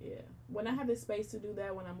 Okay. Yeah. When I have the space to do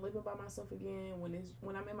that, when I'm living by myself again, when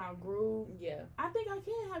I'm in my groove, yeah, I think I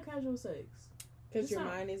can have casual sex. Because your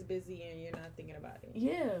mind is busy and you're not thinking about it.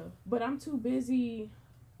 Yeah, but I'm too busy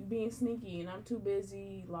being sneaky, and I'm too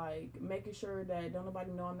busy like making sure that don't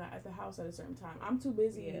nobody know I'm not at the house at a certain time. I'm too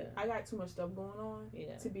busy. Yeah. I got too much stuff going on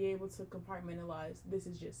to be able to compartmentalize. This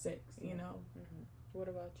is just sex, you know. What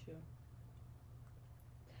about you?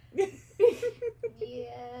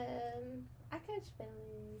 Yeah, I catch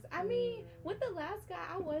feelings. I mean, with the last guy,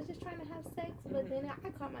 I was just trying to have sex, but then I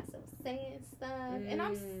caught myself saying stuff, and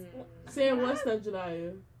I'm saying what stuff,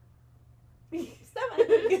 Janiya? Stuff like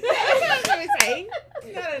that. Say.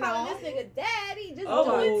 Not at all. Calling this nigga daddy, just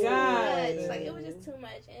Oh doing my too God. much. Like, it was just too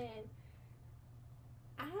much, and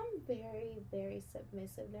I'm very, very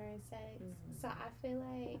submissive during sex, so I feel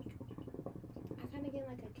like I kind of get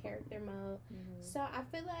like a character mode. So I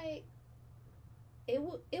feel like it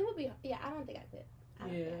would be, I don't think I could. I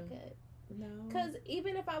don't think I could. No. Because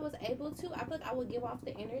even if I was able to, I feel like I would give off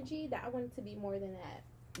the energy that I wanted to be more than that.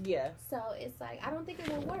 Yeah. So it's like, I don't think it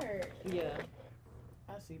would work. Yeah.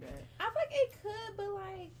 I see that. I feel like it could, but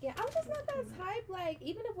like, I'm just not that type. Like,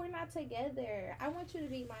 even if we're not together, I want you to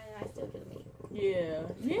be mine and I still do me. Yeah.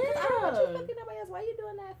 I don't want you fucking nobody else. Why you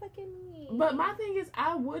doing that fucking me? But my thing is,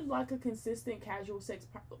 I would like a consistent casual sex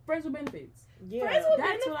friends with benefits. Yeah. Friends with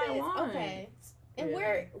That's benefits. what I want. Okay. And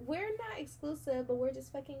we're not exclusive, but we're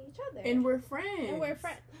just fucking each other. And we're friends.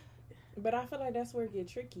 But I feel like that's where it get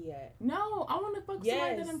tricky at. No, I want to fuck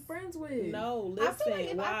somebody that I'm friends with. No, listen, I feel like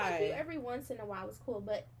if why? I fuck you every once in a while, it's cool,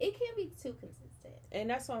 but it can't be too consistent. And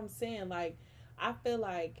that's what I'm saying. Like, I feel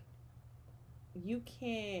like you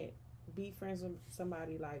can't be friends with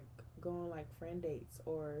somebody, like, go on, like, friend dates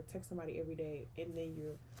or text somebody every day, and then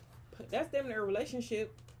that's them in a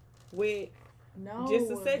relationship with just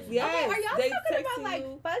the sex. Yes, okay, are y'all they talking about, like,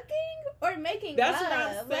 you. fucking or making That's love? what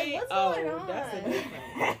I'm saying. Like, what's going on? That's a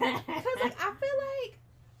different. Because, like, I feel like,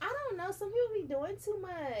 I don't know, some people be doing too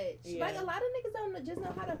much. Yeah. Like, a lot of niggas don't just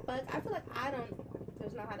know how to fuck. I feel like I don't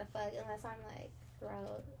just know how to fuck unless I'm, like,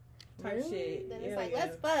 throat. Type shit. Then it's like,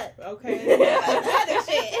 let's fuck. Okay. That's the other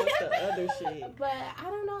shit. That's the other shit. But I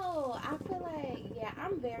don't know. I feel like,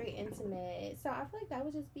 I'm very intimate. So I feel like that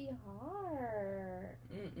would just be hard.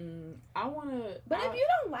 I want to. But if you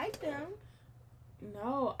don't like them.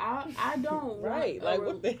 No, I don't. Right. Want like,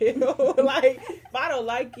 what the hell? Like, if I don't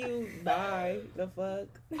like you, bye. The fuck?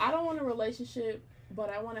 I don't want a relationship, but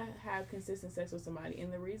I want to have consistent sex with somebody.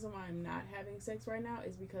 And the reason why I'm not having sex right now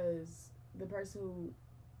is because the person who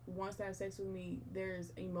wants to have sex with me,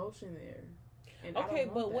 there's emotion there. And okay,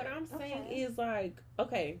 but what I'm saying is, like,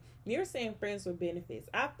 okay, you're saying friends with benefits.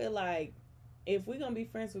 I feel like if we're going to be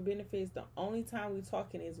friends with benefits, the only time we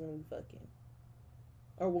talking is when we fucking.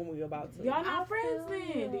 Or when we about to. Y'all not friends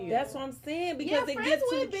then. That's what I'm saying, because it gets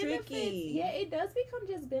too tricky. Yeah, it does become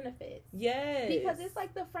just benefits. Yes. Because it's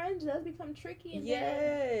like the friends does become tricky. And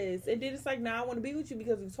yes. And then it's like, now I want to be with you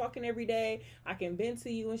because we're talking every day. I can vent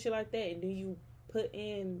to you and shit like that. And then you put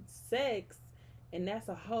in sex, and that's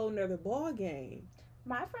a whole nother ball game.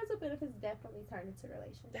 My friends with benefits definitely turn into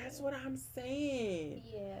relationships. That's what I'm saying.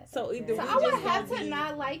 Yeah. So either I would have to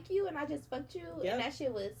not like you, and I just fucked you, and that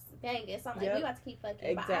shit was banging. So I'm like, we about to keep fucking.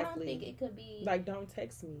 Exactly. But I don't think it could be. Like, don't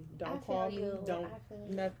text me. Don't call me. Don't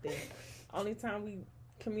nothing. Only time we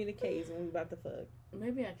communicate is when we about to fuck.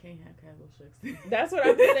 Maybe I can't have casual sex. That's what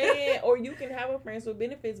I'm saying. Or you can have a friends with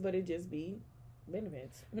benefits, but it just be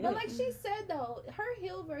benefits. But like she said though, her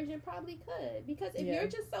heel version probably could, because if you're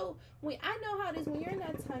just when I know how it is when you're in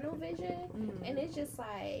that tunnel vision and it's just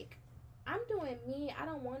like, I'm doing me, I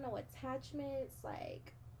don't want no attachments,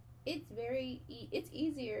 like it's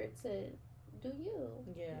easier to do you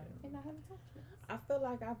and not have attachments. I feel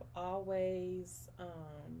like I've always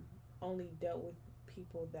only dealt with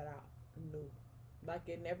people that I knew. Like,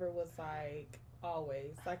 it never was like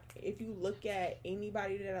always. Like, if you look at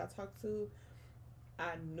anybody that I talked to,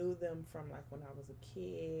 I knew them from like when I was a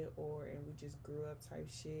kid, and we just grew up type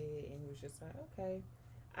shit, and it was just like, okay.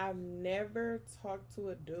 I've never talked to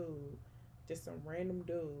a dude, just some random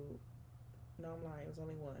dude. No, I'm lying, it was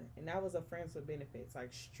only one, and that was a friends with benefits,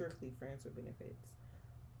 like strictly friends with benefits,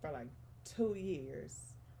 for like 2 years.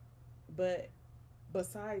 But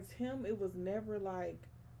besides him, it was never like,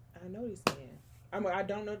 I know this man. I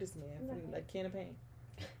don't know this man from like can of paint.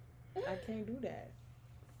 I can't do that.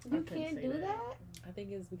 You can't do that? I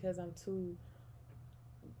think it's because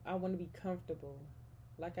I want to be comfortable.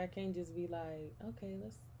 Like, I can't just be like, okay,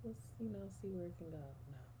 let's see where it can go.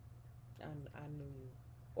 No. I knew you.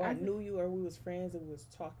 Or I knew you, or we was friends and we was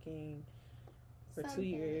talking for 2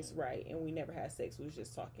 years, right, and we never had sex. We was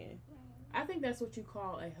just talking. I think that's what you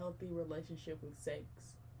call a healthy relationship with sex.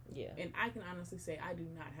 Yeah. And I can honestly say I do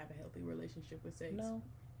not have a healthy relationship with sex. No.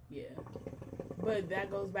 Yeah. But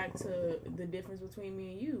that goes back to the difference between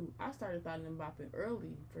me and you. I started thoughting and bopping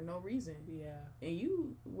early for no reason. Yeah. And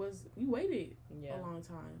you waited a long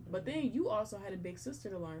time. But then you also had a big sister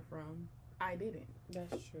to learn from. I didn't.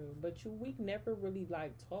 That's true. But we never really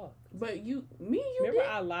like talked. But you Remember did.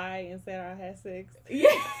 I lied and said I had sex?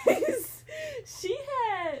 Yes. She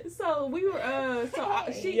had. So we were.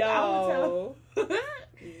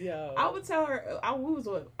 Yo. I would tell her. I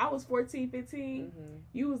was 14, 15. Mm-hmm.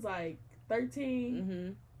 You was like 13.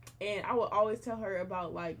 Mm-hmm. And I would always tell her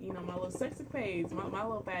about, like, you know, my little sex escapades, my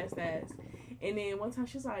little fast ass. And then one time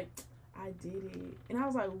she was like, I did it. And I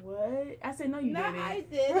was like, what? I said, no, you didn't. I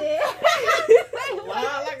did it.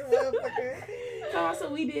 Wow, like a motherfucker. So I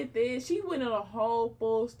said, we did this. She went in a whole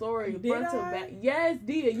full story. Did front to I? back. Yes,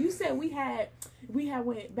 Dia. You said we had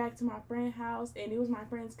went back to my friend's house, and it was my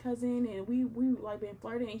friend's cousin, and we like been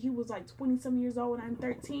flirting, and he was like 20-some years old, and I'm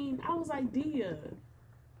 13. I was like, Dia.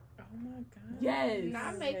 Oh my god. Yes.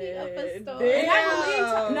 Not making up a story. And I believed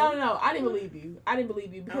her. No, I didn't believe you. I didn't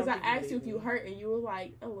believe you because I don't asked you if believe you hurt, and you were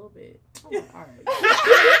like, a little bit. I'm like, all right.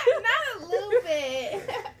 Not a little bit.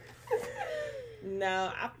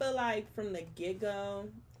 No, I feel like from the get-go,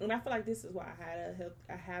 and I feel like this is why I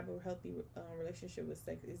have a healthy relationship with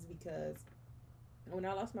sex, is because when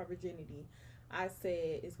I lost my virginity, I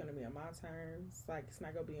said it's gonna be on my terms. Like, it's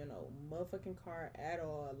not gonna be in no motherfucking car at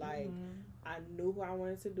all. Like, I knew who I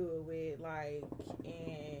wanted to do it with. Like,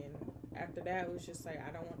 and after that, it was just like, I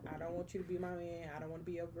don't want you to be my man. I don't want to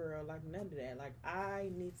be your girl. Like, none of that. Like, I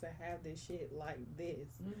need to have this shit like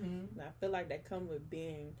this. And I feel like that comes with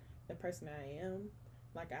being the person I am.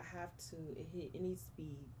 Like, I have to. It needs to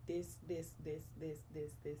be this. You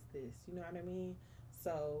know what I mean?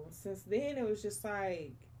 So since then, it was just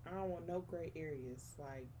like, I don't want no gray areas.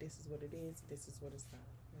 Like, this is what it is. This is what it's not.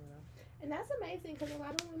 You know. And that's amazing because a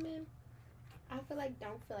lot of women, I feel like,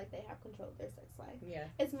 don't feel like they have control of their sex life. Yeah.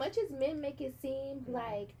 As much as men make it seem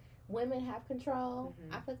like women have control,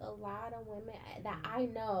 I feel like a lot of women that I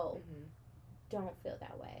know don't feel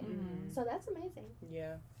that way. So that's amazing.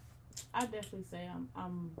 Yeah. I definitely say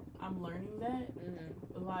I'm learning that.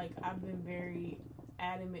 Like, I've been very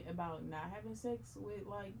adamant about not having sex with,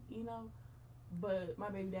 like, you know, but my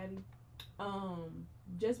baby daddy,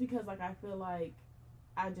 just because, like, I feel like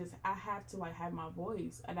I have to, like, have my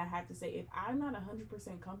voice, and I have to say, if I'm not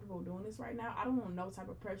 100% comfortable doing this right now, I don't want no type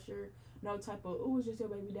of pressure, no type of, oh, it's just your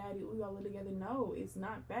baby daddy, oh, y'all live together. No, it's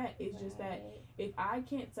not that. It's just that if I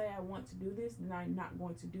can't say I want to do this, then I'm not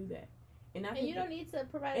going to do that. And you don't need to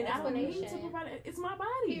provide an explanation. I don't need to provide it. It's my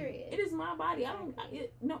body. Period. It is my body. Exactly.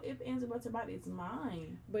 No ifs, ands, or buts about it. It's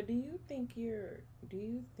mine. But do you think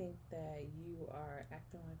that you are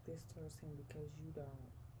acting like this towards him because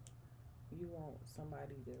you want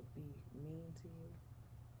somebody to be mean to you?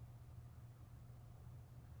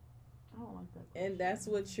 I don't like that question. And that's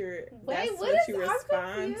what you I'm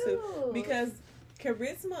respond to, confused. because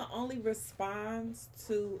charisma only responds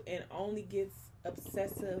to and only gets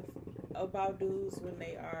obsessive about dudes when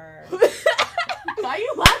they are. Why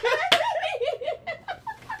you laughing at me?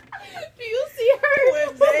 Do you see her?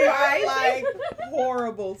 When they are like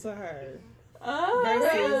horrible to her. Oh,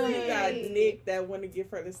 Versus you got Nick that want to give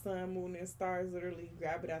her the sun, moon, and stars, literally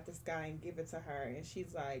grab it out the sky and give it to her, and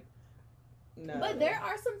she's like, no. But there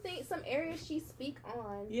are some areas she speak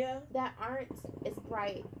on that aren't as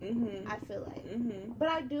bright. I feel like, but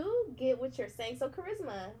I do get what you're saying. So,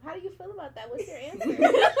 charisma, how do you feel about that? What's your answer?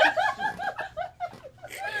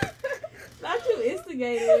 Not you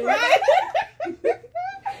instigated, right?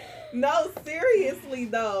 No, seriously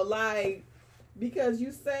though, like, because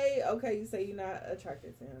you say you're not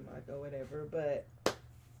attracted to him, like, or whatever, but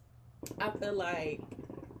I feel like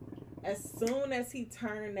as soon as he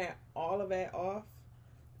turned all of that off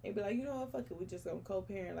and be like, you know what, fuck it, we just gonna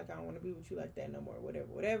co-parent, like, I don't want to be with you like that no more,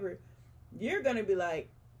 whatever, you're gonna be like,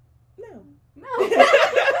 no.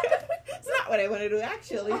 It's not what I want to do,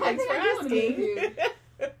 actually. Thanks for asking.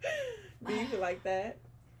 Do you feel like that?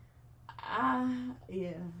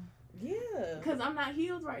 Yeah. Yeah. Because I'm not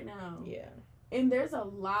healed right now. Yeah. And there's a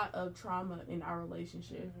lot of trauma in our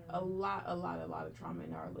relationship. A lot of trauma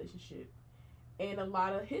in our relationship. And a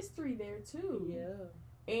lot of history there too. Yeah.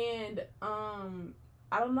 And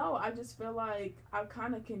I don't know, I just feel like I've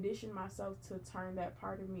kind of conditioned myself to turn that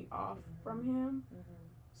part of me off from him.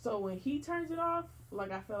 So when he turns it off,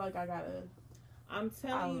 like, I feel like I gotta. I'm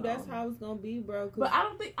telling you, that's how it's gonna be, bro. But I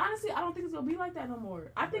don't think it's gonna be like that no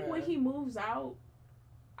more. I think when he moves out,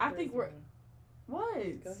 what? Go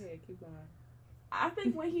ahead, keep going. I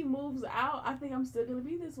think when he moves out, I think I'm still gonna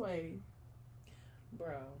be this way.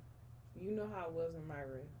 Bro, you know how it was with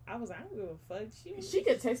Myra. I don't give a fuck. She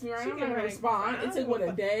could text me right now and respond. It took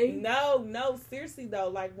a day? No, seriously though.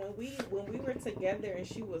 Like, when we were together and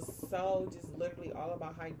she was so just literally all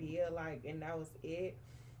about Hydeia, like, and that was it.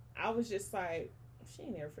 I was just like, she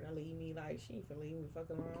ain't never finna leave me. Like, she ain't finna leave me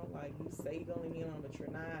fucking alone. Like, you say you gonna leave me alone, but you're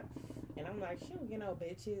not. And I'm like, she don't get no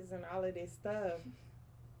bitches and all of this stuff.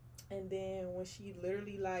 And then when she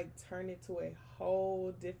literally, like, turned into a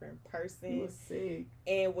whole different person. You was sick.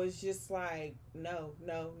 And was just like, no,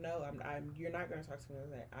 you're not gonna talk to me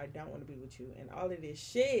like that. I don't want to be with you. And all of this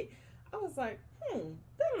shit. I was like,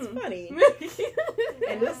 that's funny.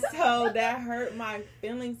 And so that hurt my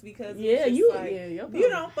feelings because you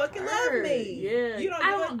don't fucking love me. Yeah. You don't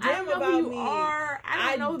know a damn about me. I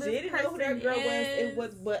didn't know who that girl was. It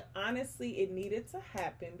was, but honestly, it needed to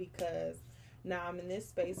happen because now I'm in this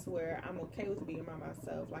space where I'm okay with being by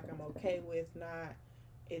myself. Like, I'm okay with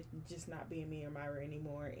it just not being me or Myra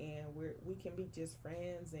anymore, and we can be just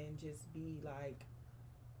friends and just be like,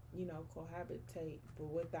 you know, cohabitate, but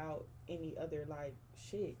without any other like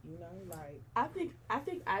shit, you know, like. I think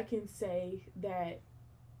I can say that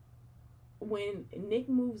when Nick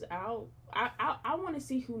moves out, I want to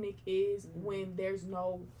see who Nick is when there's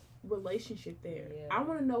no relationship there. Yeah. I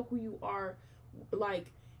want to know who you are.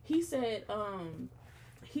 Like he said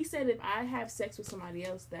if I have sex with somebody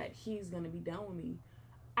else that he's gonna be done with me.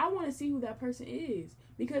 I want to see who that person is,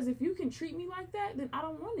 because if you can treat me like that, then I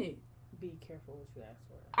don't want it. Be careful what you ask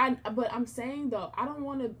for. But I'm saying though, I don't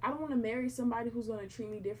want to marry somebody who's gonna treat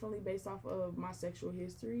me differently based off of my sexual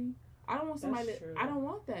history. I don't want somebody. I don't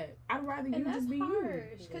want that. I'd rather you just be you.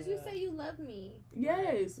 Because you say you love me.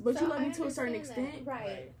 Yes, but so you love me to a certain extent,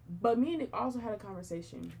 right? But me and Nick also had a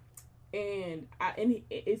conversation, and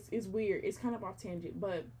it's weird. It's kind of off tangent,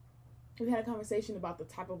 but we had a conversation about the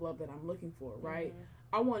type of love that I'm looking for. Right?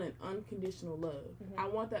 I want an unconditional love. I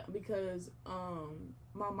want that because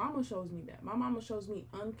my mama shows me that. My mama shows me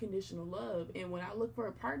unconditional love, and when I look for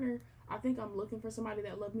a partner, I think I'm looking for somebody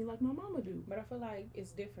that loves me like my mama do. But I feel like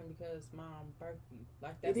it's different because mom birthed you.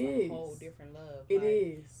 Like, that's a whole different love. It like,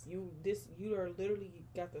 is. You are literally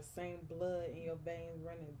got the same blood in your veins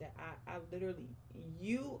running that I literally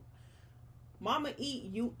Mama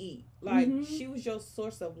eat, you eat. Like, she was your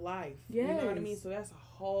source of life. Yes. You know what I mean? So that's a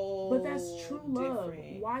whole. But that's true love.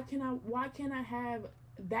 Why can't I have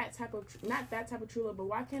that type of, not that type of true love, but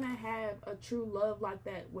why can't I have a true love like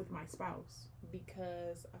that with my spouse?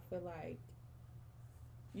 Because I feel like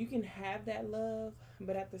you can have that love,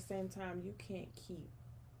 but at the same time, you can't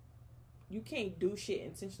do shit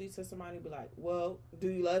intentionally to somebody and be like, well, do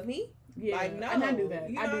you love me? Yeah, like, no. And I do that.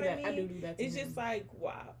 You know I do what that. I mean? I do that. It's just like,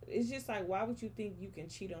 wow. It's just like, why would you think you can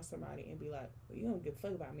cheat on somebody and be like, well, you don't give a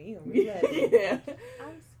fuck about me? You don't really love me. Yeah.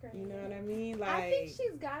 I'm screaming. You know what I mean? Like, I think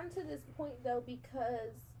she's gotten to this point though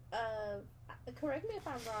because of. Correct me if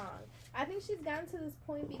I'm wrong. I think she's gotten to this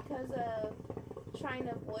point because of trying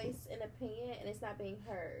to voice an opinion and it's not being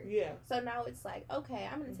heard. Yeah. So now it's like, okay,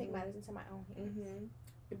 I'm gonna take matters into my own hands.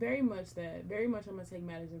 Very much that. Very much I'm going to take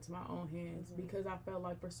matters into my own hands because I felt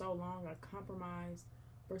like for so long I compromised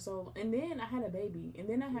for so long. And then I had a baby. And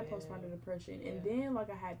then I had postpartum depression. And then like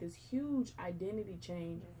I had this huge identity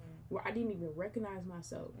change where I didn't even recognize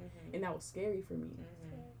myself. And that was scary for me.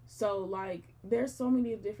 So like there's so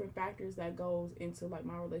many different factors that goes into like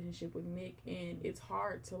my relationship with Nick, and it's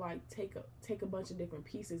hard to like take a bunch of different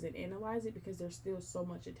pieces and analyze it because there's still so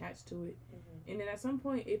much attached to it. And then at some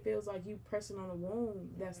point it feels like you pressing on a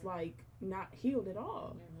wound that's like not healed at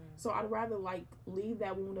all. So I'd rather like leave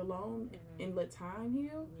that wound alone and let time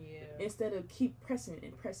heal instead of keep pressing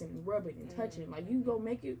and rubbing and touching. Like you go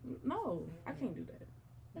make it. No, I can't do that.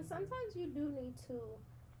 And sometimes you do need to,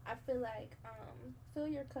 I feel like, fill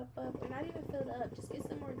your cup up, or not even fill it up, just get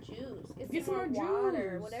some more juice, get some more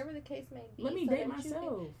water, juice. Whatever the case may be. Let me date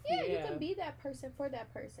myself. You can be that person for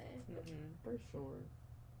that person. For sure.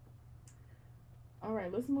 All right,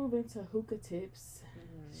 let's move into hookah tips.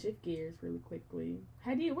 Shift gears really quickly.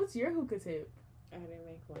 Hydeia, what's your hookah tip? I didn't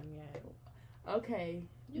make one yet. Okay.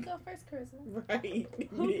 You go first, Charisma. Right.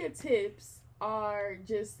 Hookah tips are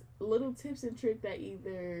just little tips and tricks that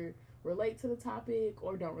either relate to the topic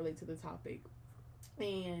or don't relate to the topic.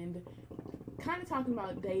 And kind of talking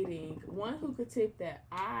about dating, one hookah tip that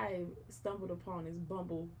I stumbled upon is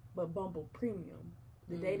Bumble, but Bumble Premium,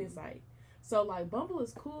 the dating site. So like Bumble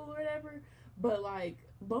is cool or whatever, but like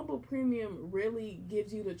Bumble Premium really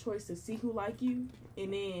gives you the choice to see who like you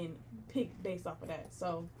and then pick based off of that.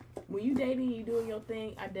 So when you dating, you doing your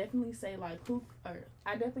thing, I definitely say like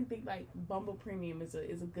I definitely think like Bumble Premium is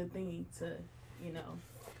a good thing to, you know,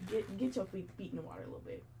 get your feet in the water a little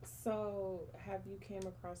bit. So have you came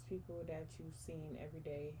across people that you've seen every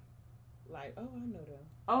day? Like, oh, I know them.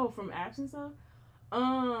 Oh, from apps and stuff?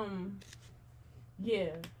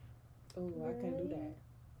 Yeah. Oh, I can't do that.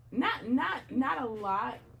 Not a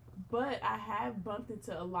lot, But I have bumped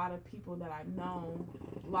into a lot of people that I've known.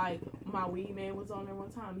 Like, my weed man was on there one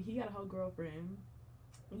time. He got a whole girlfriend.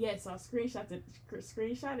 Yeah, so I screenshot it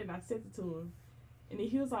and I sent it to him. And then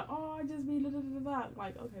he was like, oh, I just be da-da-da-da-da.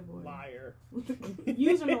 Like, okay, boy. Liar.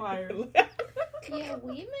 Using a liar. Yeah,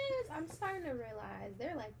 weed men, I'm starting to realize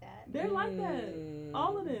they're like that. They're like that.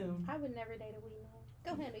 All of them. I would never date a weed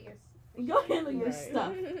man. Go handle your Go handle your Right.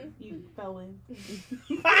 stuff, you felon.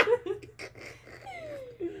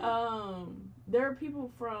 There are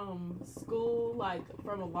people from school, like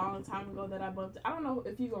from a long time ago that I bumped. I don't know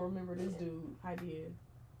if you gonna remember this dude, Hydeia.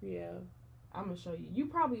 Yeah. I'm gonna show you. You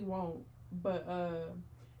probably won't, but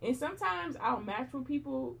and sometimes I'll match with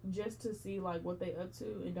people just to see like what they up to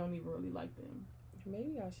and don't even really like them.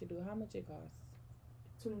 Maybe I should do it. How much it costs?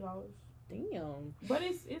 $20. Damn. But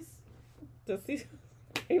it's Does he?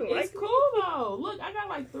 it's cool though. Look, I got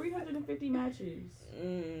like 350 matches.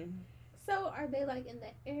 So are they like in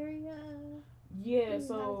the area? Yeah,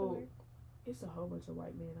 so it's a whole bunch of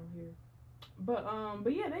white men out here. But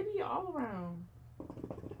yeah, they be all around.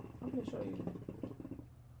 I'm gonna show you.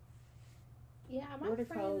 Yeah, my Where the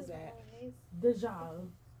friend clothes is at? always. The job.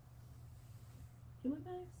 You look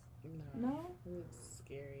nice? No? It looks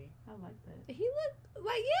scary. I like that. He looked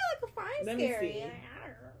like a fine Let me scary. see.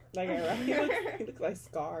 Like, He looks like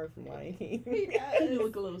Scar from like. he You does.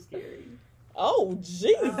 look a little scary. Oh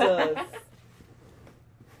Jesus! I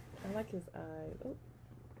like his eyes. Oh.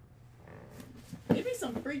 There be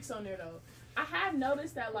some freaks on there though. I have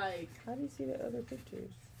noticed that like. How do you see the other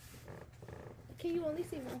pictures? Can you only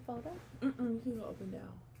see one photo? You can go up and down.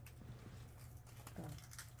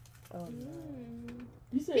 Oh no!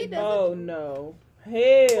 You He said does Oh no!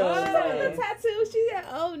 Hell The no! tattoo. She said,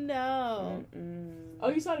 "Oh no, Mm-mm. Oh,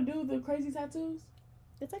 you saw the dude with the crazy tattoos?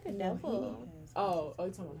 it's like a No, devil. he has- Oh,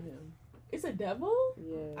 you talking about him? It's a devil?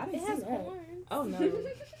 Yeah. I It didn't has see that. horns." Oh no.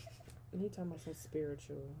 He talking about some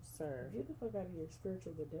spiritual, sir. Get the fuck out of here,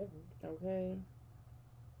 spiritual the devil. Okay.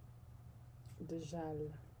 Dejal.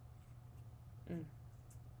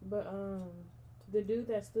 But the dude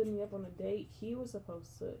that stood me up on a date, he was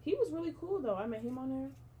really cool though. I met him on there.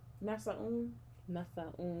 Nasaun.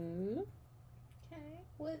 Nasaun. Okay,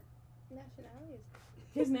 what nationality is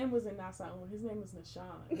His name wasn't Nasaun. His name was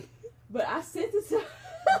Nashawn. But I sent it to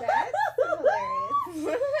that? That's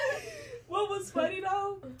hilarious. What was funny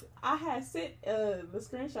though, I had sent the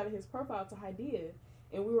screenshot of his profile to Hydeia,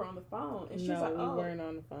 and we were on the phone, and she was like, we "Oh, weren't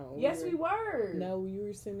on the phone. yes, we were." No, you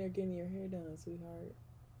were sitting there getting your hair done, sweetheart.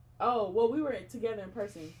 Oh, well, we were together in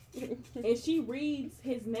person, and she reads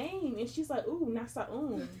his name, and she's like, "Ooh,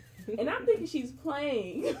 Nasaun," and I'm thinking she's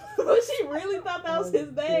playing, but she really thought that was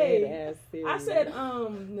his name. I said,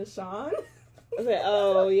 Nashawn. I said,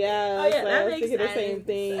 oh yeah, Oh, yeah, so that I was makes thinking the same sense.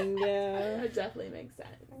 thing. Yeah. That definitely makes sense.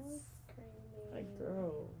 That's crazy. Like,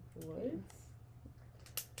 girl, what?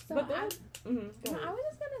 So But then, I go was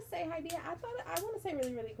just gonna say, Hydeia, I want to say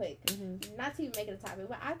really, really quick, Mm-hmm. not to even make it a topic,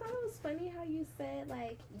 but I thought it was funny how you said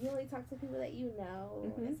like you only talk to people that you know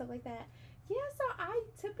and stuff like that. Yeah, so I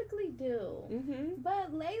typically do,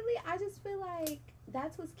 but lately I just feel like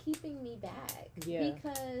that's what's keeping me back. Yeah.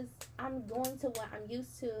 Because I'm going to what I'm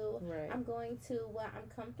used to. Right. I'm going to what I'm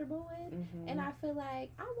comfortable with. And I feel like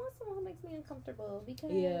I want someone who makes me uncomfortable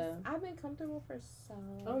because I've been comfortable for so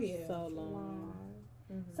long.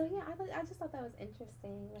 So yeah, I just thought that was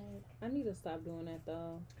interesting. Like, I need to stop doing that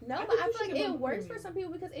though. no, I but think I you feel should like get it one works for for me. some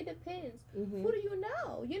people because it depends. Mm-hmm. Who do you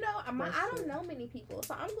know? You know, I That's don't true. know many people,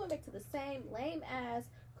 so I'm going back to the same lame ass,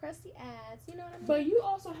 crusty ass. You know what I mean? But you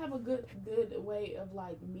also have a good way of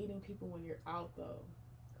like meeting people when you're out though.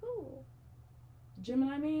 cool.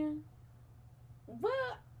 Gemini man,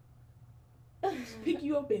 Well, pick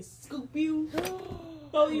you up and scoop you,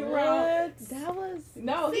 throw you around. that was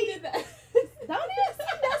No, he did that. Don't even see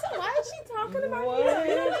that's why is she talking about What?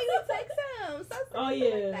 you? You don't even text him. Stop Oh, saying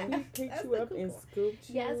yeah. like that. He picked That's you the up cool and part. scooped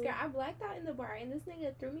you. Yes, girl. I blacked out in the bar, and this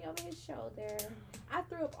nigga threw me over his shoulder. I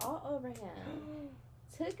threw up all over him.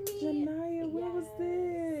 Took me. Janiya, what was Yes.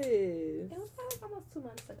 this? It was probably almost 2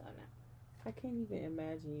 months ago now. I can't even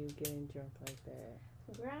imagine you getting drunk like that.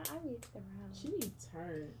 Girl, I reached around. She needs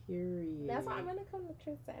turned. Period. That's why I'm gonna come to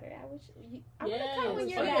Trip Saturday. I wish you. I'm Yeah, gonna come when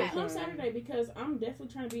you're yeah, back. come Saturday because I'm definitely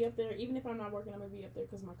trying to be up there. Even if I'm not working, I'm gonna be up there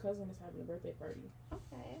because my cousin is having a birthday party.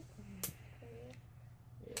 Okay.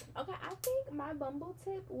 Yeah. Okay, I think my Bumble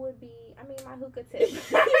tip would be. I mean, my hookah tip.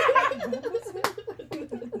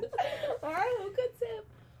 My hookah tip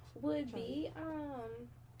would be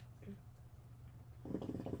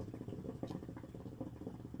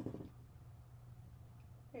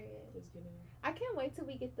Just get in. I can't wait till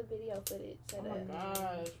we get the video footage set Oh my up.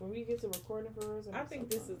 gosh, when we get to recording for us, I think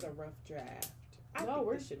this is a rough draft. I No, think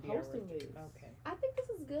we're this should be posting our this. Okay. I think this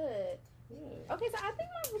is good. Yeah. Okay, so I think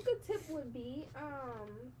my hookah tip would be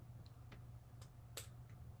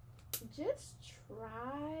just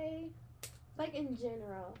try, like in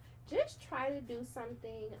general, just try to do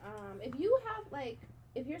something. If you have like,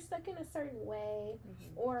 if you're stuck in a certain way,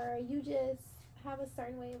 or you just have a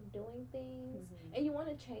certain way of doing things and you want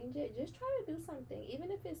to change it, just try to do something, even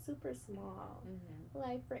if it's super small.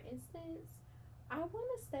 Like, for instance, I want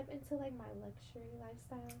to step into like my luxury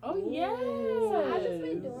lifestyle. Oh yeah. So I've just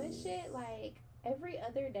been doing shit like every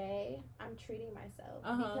other day. I'm treating myself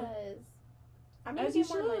because I'm gonna As you get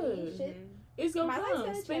more money. should. Shit. It's gonna My life's come.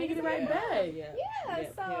 gonna Spend it, change. get it right back. Yeah.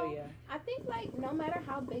 So Hell yeah. I think like no matter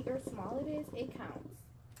how big or small it is, it counts.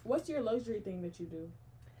 What's your luxury thing that you do?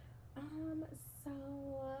 So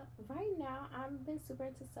right now I've been super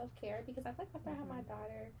into self-care because I feel like after I had my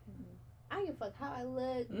daughter, I didn't give a fuck how I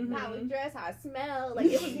look, how I was dressed, how I smelled. Like,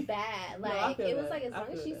 it was bad. Like, I feel it was that. like, as I long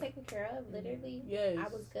as feel she's that. taken care of, literally, Yes. I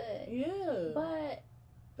was good. Yeah. But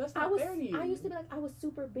that's I not was, fair to you. I used to be like, I was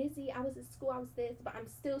super busy. I was at school, I was this, but I'm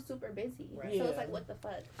still super busy. Right. So Yeah. it's like, what the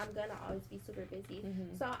fuck? I'm gonna always be super busy.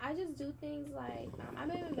 So I just do things like, I've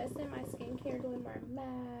been investing in my skincare, doing more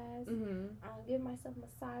masks, giving myself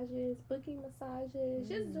massages, booking massages,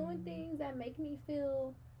 just doing things that make me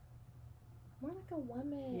feel more like a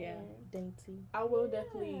woman. Yeah. Dainty. I will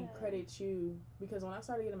definitely Yeah. credit you because when I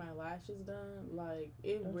started getting my lashes done, like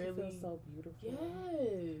it Don't really you feel so beautiful.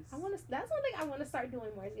 yes. I want to. That's one thing I want to start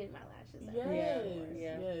doing more is getting my lashes done. Yes,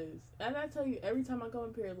 Yeah. yes. And I tell you, every time I come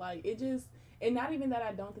up here, like it just, and not even that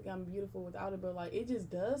I don't think I'm beautiful without it, but like it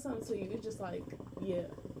just does something to you. It's just like, yeah,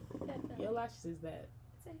 Definitely. your lashes is that.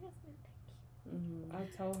 It's a husband. Thank you. I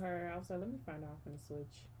told her, I was like, let me find out from the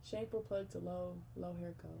switch. Shameful plug to low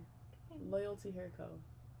hair co. Loyalty hair co.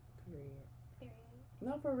 Period.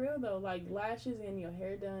 No, for real though, like lashes and your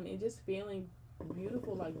hair done and just feeling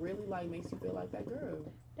beautiful, like really like makes you feel like that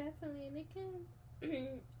girl. Definitely, and it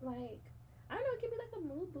can, like, I don't know, it can be like a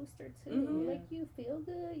mood booster too. Mhm. Like you feel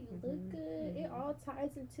good, you look good. It all ties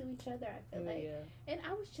into each other. I feel like. And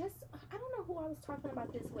I was just, I don't know who I was talking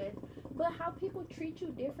about this with, but how people treat you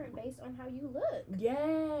different based on how you look. Yes,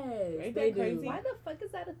 Ain't they that do. crazy? Why the fuck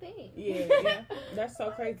is that a thing? Yeah. That's so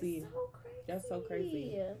Like, crazy. So crazy. That's so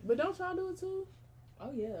crazy. But don't y'all do it too? Oh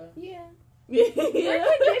yeah. Yeah. Yeah. We're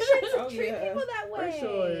conditioned to Oh, treat yeah. people that For way.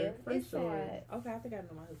 sure, for It's sure. sad. Okay, I think I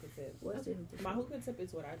know my hookah tip. What's your My hookah tip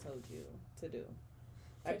is what I told you to do.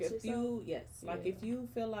 Like Text if yourself? you, yes, like Yeah. if you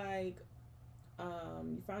feel like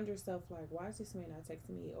you find yourself like, why is this man not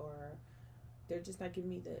texting me, or they're just not giving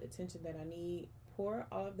me the attention that I need, pour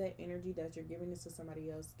all of that energy that you're giving this to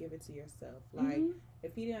somebody else, give it to yourself. Like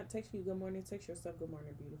if he didn't text you good morning, text yourself good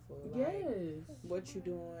morning, beautiful. Like, yes. what you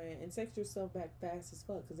doing, and text yourself back fast as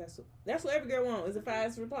fuck, because that's what every girl wants is a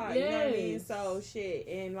fast reply. You know what I mean? Yes. So shit,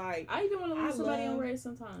 and like I even want to I leave somebody love- on red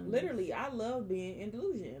sometimes. literally, I love being in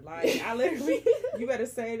delusion. Like I literally, you better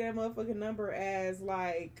say that motherfucking number as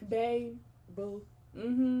like babe. boo,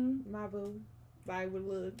 my boo, like with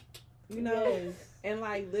look, you know. Yes. And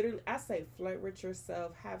like literally, I say flirt with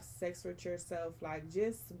yourself, have sex with yourself, like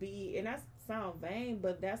just be. And that sound vain,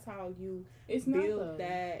 but that's how you It's not build though.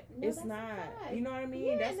 that. No, it's that's a not. fact. You know what I mean?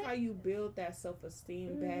 Yeah, That's that- how you build that self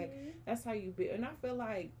esteem back. That's how you build. And I feel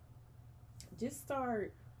like just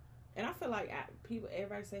start. And I feel like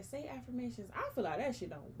everybody say affirmations. I feel like that shit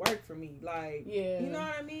don't work for me. Like, Yeah. you know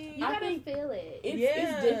what I mean? You gotta think feel it.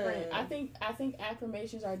 It's different. I think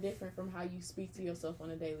affirmations are different from how you speak to yourself on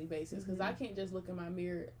a daily basis. Because I can't just look in my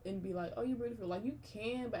mirror and be like, "Oh, you're beautiful." Like you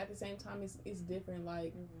can, but at the same time, it's different.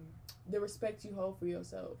 Like the respect you hold for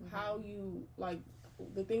yourself, how you like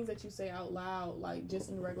the things that you say out loud, like just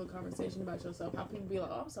in regular conversation about yourself. How people be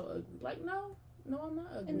like, "Oh, I'm so ugly." Like no, I'm not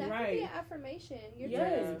ugly. And that Right. could be an affirmation. Your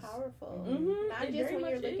Yes. truth is powerful. Mhm. Not It just very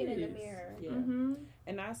when you're much looking in the is. mirror. Yeah.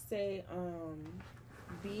 And I say,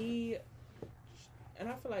 be. And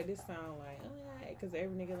I feel like this sound like, oh yeah, because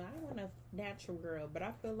every nigga like, I want a natural girl, but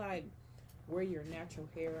I feel like wear your natural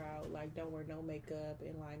hair out, like don't wear no makeup,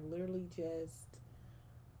 and like literally just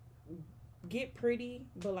get pretty,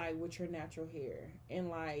 but like with your natural hair, and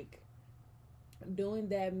like doing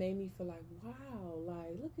that made me feel like, wow,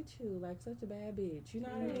 like look at you, like such a bad bitch, you know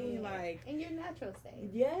what I mean? Like in your natural state.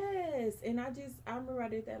 yes, and I remember I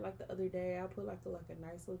did that like the other day. I put like a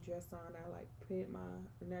nice little dress on. I like put my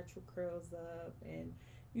natural curls up, and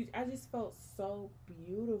I just felt so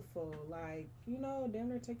beautiful. Like, you know, damn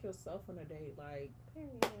near take yourself on a date. Like,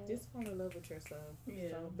 just fall in love with yourself. Yeah.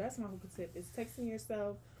 So that's my hookah tip. It's texting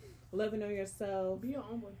yourself, loving on yourself. Be your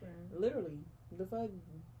own boyfriend. Literally, the fuck.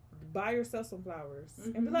 Buy yourself some flowers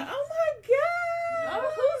and be Mhm. like, oh my god,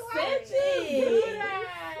 Oh, who said you it? do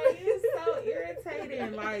that? It's so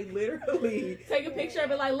Like literally. Take a picture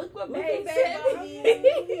of it. Like, look what Look babe at said. that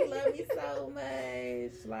he love me so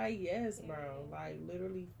much. Like, yes, bro. Like,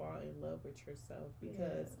 literally fall in love with yourself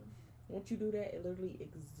because once you do that, it literally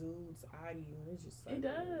exudes out of you, and it's just like, It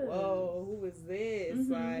does. whoa, who is this? Mhm.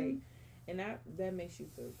 Like, and that makes you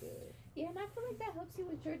feel good. Yeah, and I feel like that helps you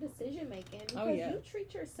with your decision making because Oh, yeah. you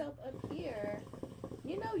treat yourself up here.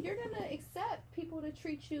 You know, you're gonna accept people to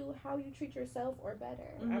treat you how you treat yourself or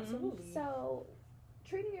better. Mhm. Absolutely. So,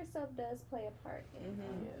 treating yourself does play a part in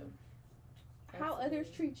Mhm. how others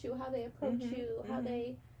treat you, how they approach Mhm. you, how Mhm.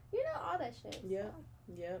 they, all that shit. Yep.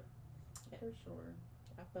 So. Yep. For sure.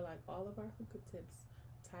 I feel like all of our hookah tips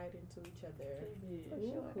tied into each other. For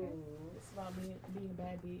sure. Ooh. It's about being a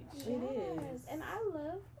bad bitch. It is. And I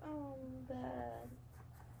love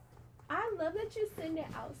I love that you send it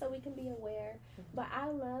out so we can be aware. But I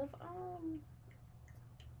love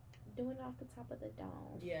doing it off the top of the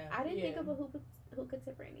dome. Yeah. I didn't think Yeah. of a hookah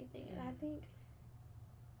tip or anything, and I think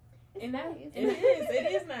it's And that- nice.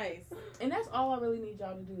 It is nice. And that's all I really need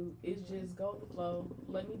y'all to do is just go with the flow.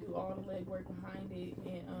 Let me do all the legwork behind it,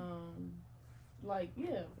 and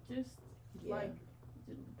just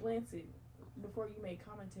glance it before you make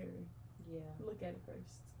commentary. Yeah, Look at it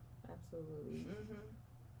first. absolutely. Mm-hmm.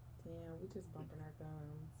 Damn, we just bumping our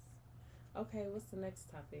gums. Okay, what's the next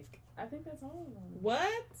topic? I think that's all of them.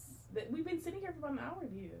 What? We've been sitting here for about an hour,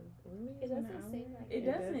 dear. Really? It doesn't seem like It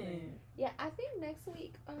doesn't. Yeah, I think next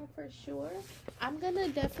week, for sure, I'm gonna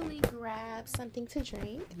definitely grab something to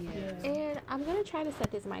drink, Yeah. and I'm gonna try to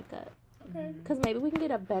set this mic up Okay. because maybe we can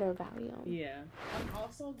get a better volume. Yeah. I'm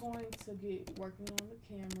also going to get working on the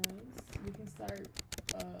cameras. We can start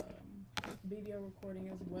video recording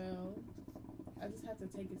as well. I just have to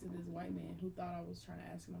take it to this white man who thought I was trying to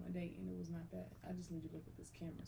ask him on a date, and it was not that. I just need to look at this camera